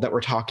people that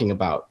we're talking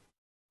about.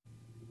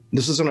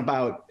 This isn't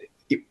about,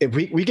 if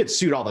we get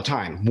sued all the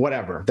time,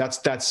 whatever.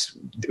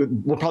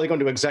 We're probably going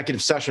to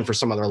executive session for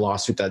some other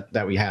lawsuit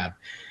that we have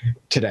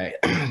today.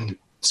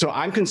 So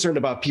I'm concerned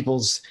about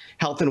people's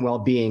health and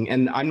well-being,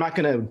 and I'm not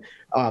going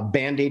to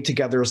band-aid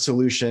together a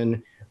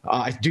solution.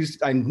 I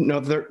know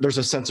there's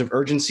a sense of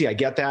urgency. I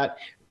get that.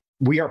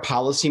 We are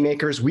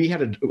policymakers. We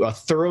had a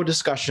thorough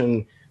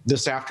discussion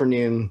this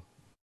afternoon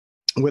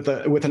with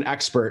an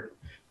expert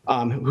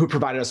who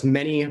provided us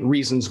many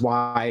reasons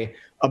why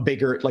a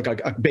big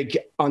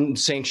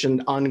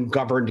unsanctioned,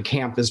 ungoverned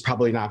camp is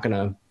probably not going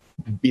to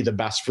be the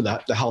best for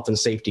the health and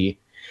safety.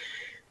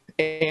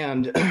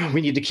 And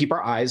we need to keep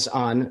our eyes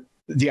on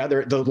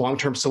the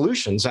long-term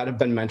solutions that have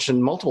been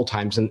mentioned multiple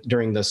times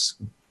during the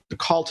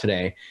call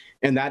today,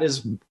 and that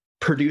is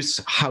produce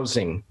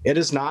housing. It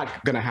is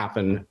not going to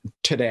happen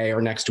today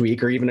or next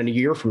week or even in a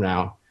year from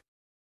now.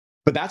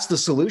 But that's the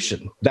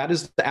solution. That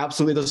is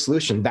absolutely the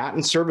solution, that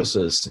and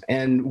services.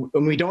 And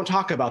we don't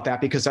talk about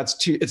that because it's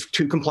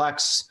too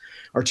complex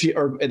or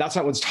that's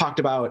not what's talked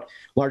about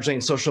largely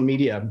in social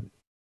media.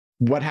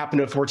 What happened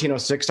to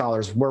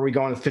 $1,406? Where are we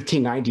going with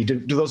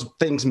 $1,590? Do those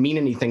things mean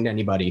anything to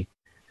anybody?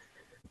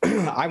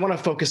 I want to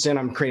focus in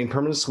on creating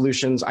permanent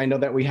solutions. I know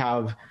that we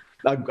have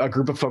a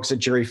group of folks at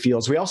Jerry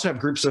Fields. We also have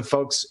groups of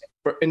folks,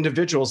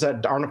 individuals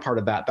that aren't a part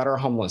of that are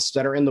homeless,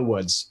 that are in the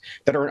woods,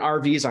 that are in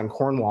RVs on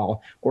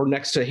Cornwall or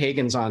next to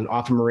Hagen's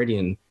off of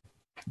Meridian.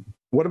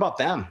 What about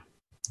them?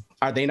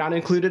 Are they not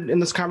included in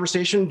this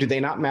conversation? Do they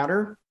not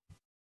matter?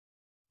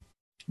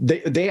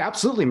 They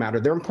absolutely matter.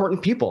 They're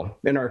important people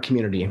in our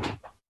community.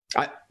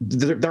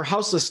 Their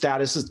houseless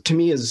status to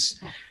me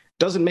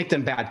doesn't make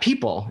them bad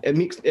people. It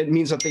means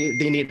that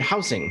they need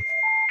housing.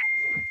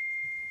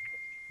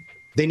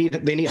 They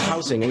need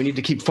housing, and we need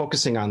to keep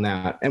focusing on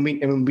that. And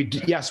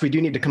yes, we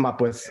do need to come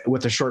up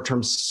with a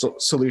short-term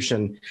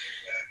solution.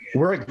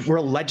 We're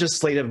a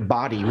legislative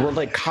body. We're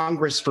like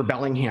Congress for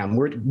Bellingham.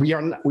 We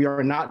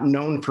are not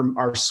known for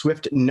our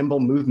swift,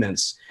 nimble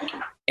movements,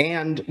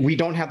 and we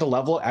don't have the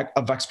level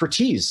of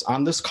expertise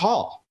on this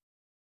call.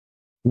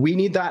 We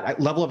need that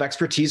level of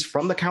expertise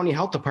from the county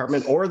health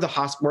department or the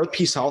hospital or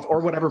Peace Health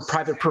or whatever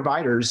private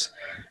providers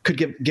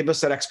could give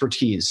us that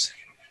expertise.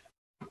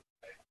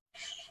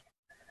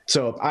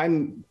 So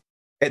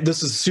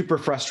this is super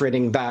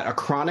frustrating that a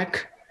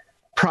chronic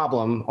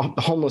problem,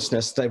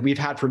 homelessness that we've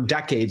had for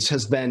decades,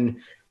 has been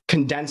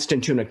condensed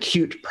into an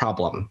acute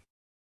problem.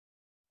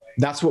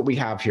 That's what we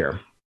have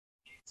here.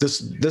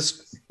 This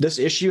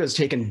issue has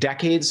taken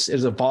decades, it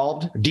has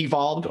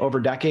devolved over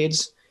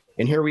decades,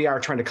 and here we are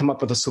trying to come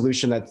up with a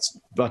solution that's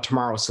a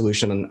tomorrow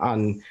solution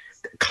on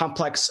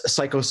complex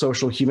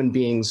psychosocial human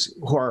beings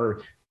who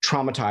are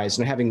traumatized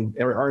and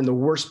are in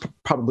the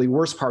probably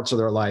worst parts of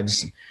their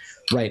lives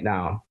right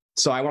now.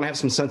 So I want to have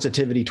some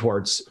sensitivity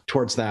towards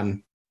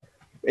them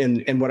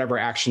in whatever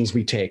actions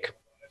we take.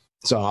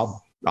 So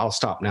I'll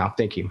stop now.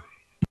 Thank you.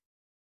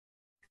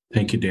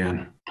 Thank you,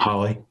 Dan.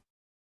 Holly?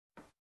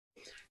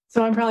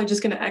 So I'm probably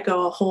just going to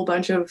echo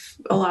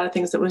a lot of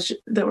things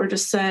that were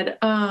just said.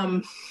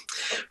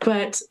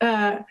 But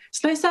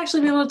it's nice to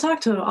actually be able to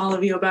talk to all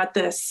of you about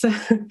this.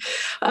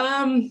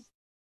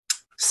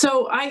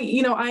 So I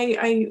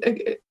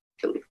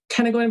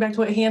kind of going back to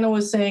what Hannah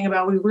was saying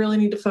about, we really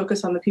need to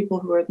focus on the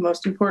people who are the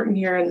most important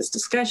here in this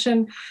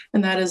discussion,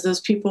 and that is those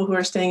people who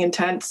are staying in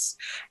tents.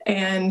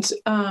 And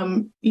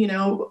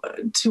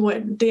to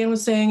what Dan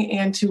was saying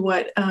and to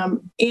what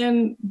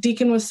Ann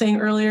Deacon was saying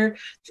earlier,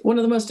 one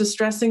of the most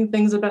distressing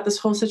things about this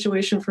whole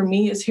situation for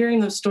me is hearing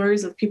those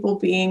stories of people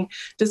being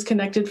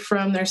disconnected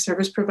from their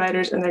service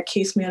providers and their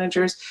case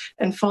managers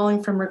and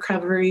falling from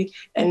recovery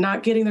and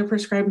not getting their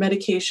prescribed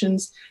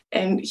medications,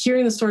 and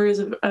hearing the stories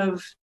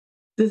of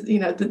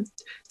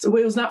it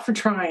was not for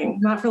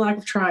lack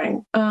of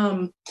trying.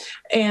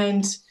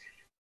 And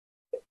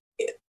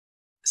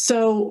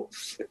so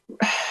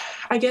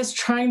I guess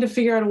trying to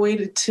figure out a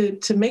way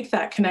to make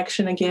that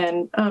connection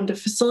again, to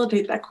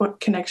facilitate that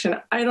connection.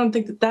 I don't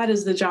think that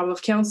is the job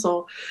of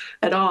council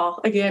at all.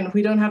 Again,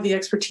 we don't have the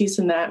expertise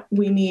in that.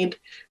 We need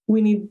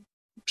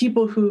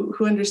people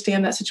who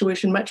understand that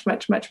situation much,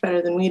 much, much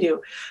better than we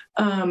do.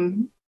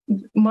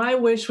 My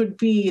wish would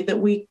be that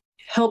we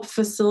help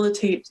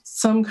facilitate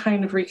some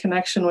kind of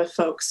reconnection with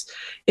folks,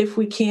 if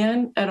we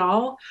can at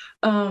all.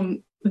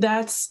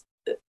 That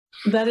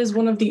is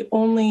one of the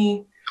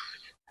only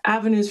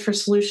avenues for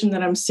solution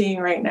that I'm seeing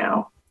right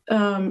now.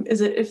 Is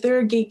that if there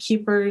are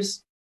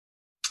gatekeepers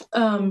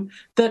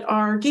that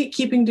are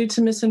gatekeeping due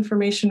to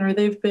misinformation, or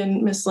they've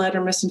been misled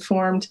or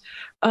misinformed,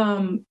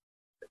 and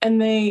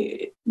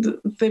they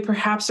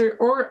perhaps are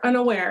or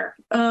unaware.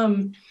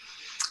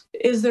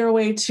 Is there a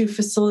way to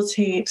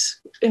facilitate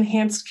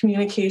enhanced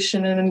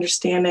communication and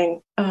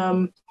understanding?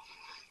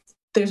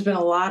 There's been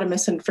a lot of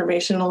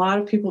misinformation, a lot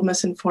of people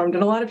misinformed,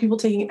 and a lot of people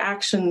taking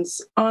actions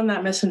on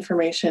that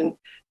misinformation.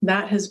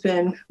 That has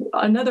been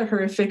another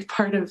horrific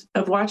part of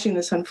watching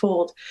this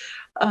unfold.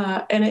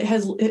 And it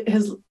has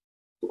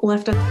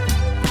left us.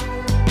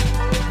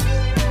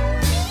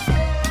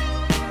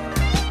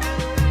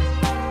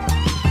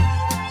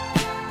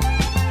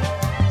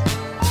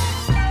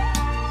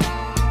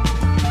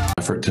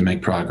 Effort to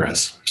make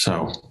progress.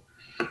 So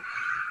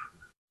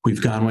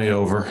we've gone way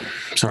over.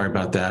 Sorry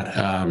about that.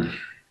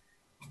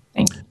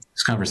 Thank you.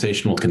 This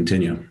conversation will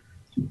continue.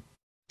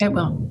 It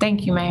will.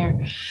 Thank you,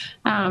 Mayor.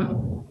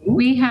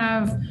 We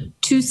have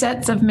 2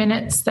 sets of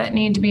minutes that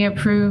need to be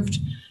approved.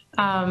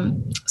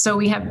 So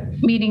we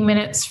have meeting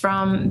minutes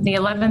from the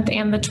 11th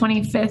and the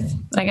 25th.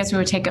 I guess we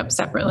would take up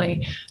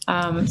separately.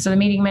 So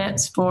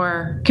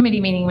the committee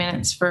meeting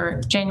minutes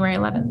for January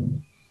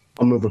 11th.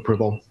 I'll move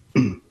approval.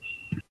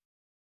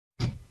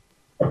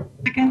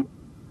 Second.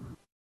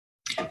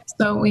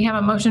 So we have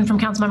a motion from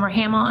Councilmember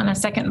Hamel and a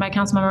second by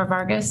Councilmember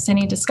Vargas.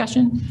 Any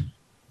discussion?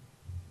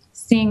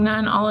 Seeing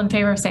none, all in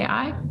favor say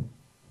aye.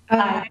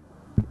 Aye.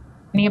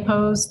 Any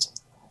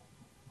opposed?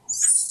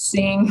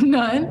 Seeing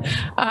none,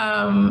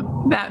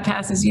 that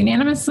passes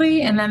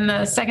unanimously. And then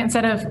the second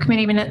set of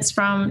committee minutes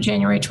from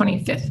January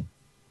 25th.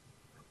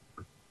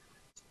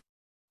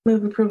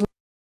 Move approval.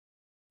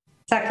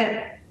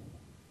 Second.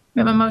 We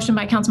have a motion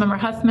by Councilmember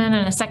Huffman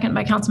and a second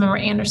by Councilmember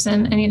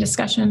Anderson. Any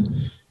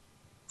discussion?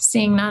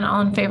 Seeing none,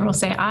 all in favor will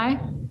say aye.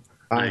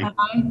 Aye.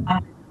 Aye.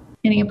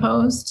 Any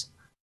opposed?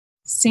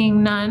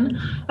 Seeing none,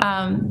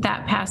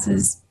 that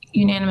passes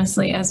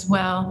unanimously as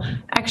well.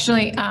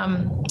 Actually,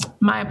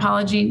 my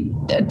apology,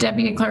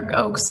 Deputy Clerk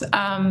Oaks,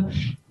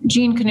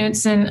 Gene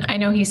Knutson, I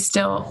know he's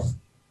still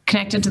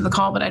connected to the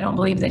call, but I don't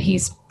believe that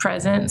he's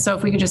present. So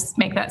if we could just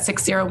make that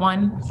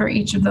 601 for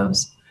each of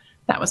those,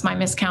 that was my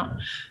miscount.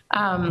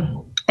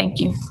 Thank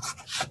you.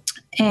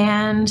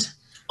 And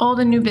old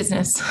and new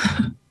business.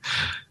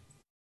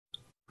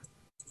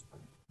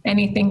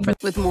 anything for.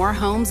 With more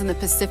homes in the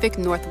Pacific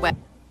Northwest.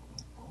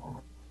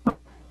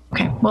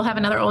 Okay, we'll have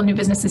another old new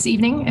business this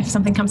evening if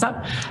something comes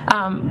up.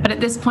 But at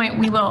this point,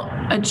 we will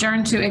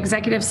adjourn to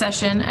executive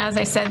session. As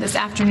I said, this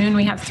afternoon,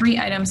 we have 3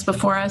 items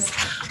before us.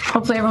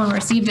 Hopefully everyone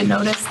received a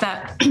notice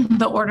that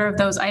the order of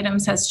those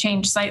items has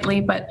changed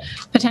slightly, but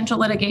potential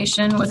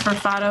litigation with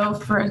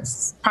Raffato for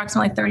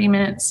approximately 30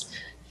 minutes.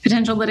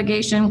 Potential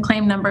litigation,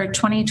 claim number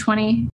 2020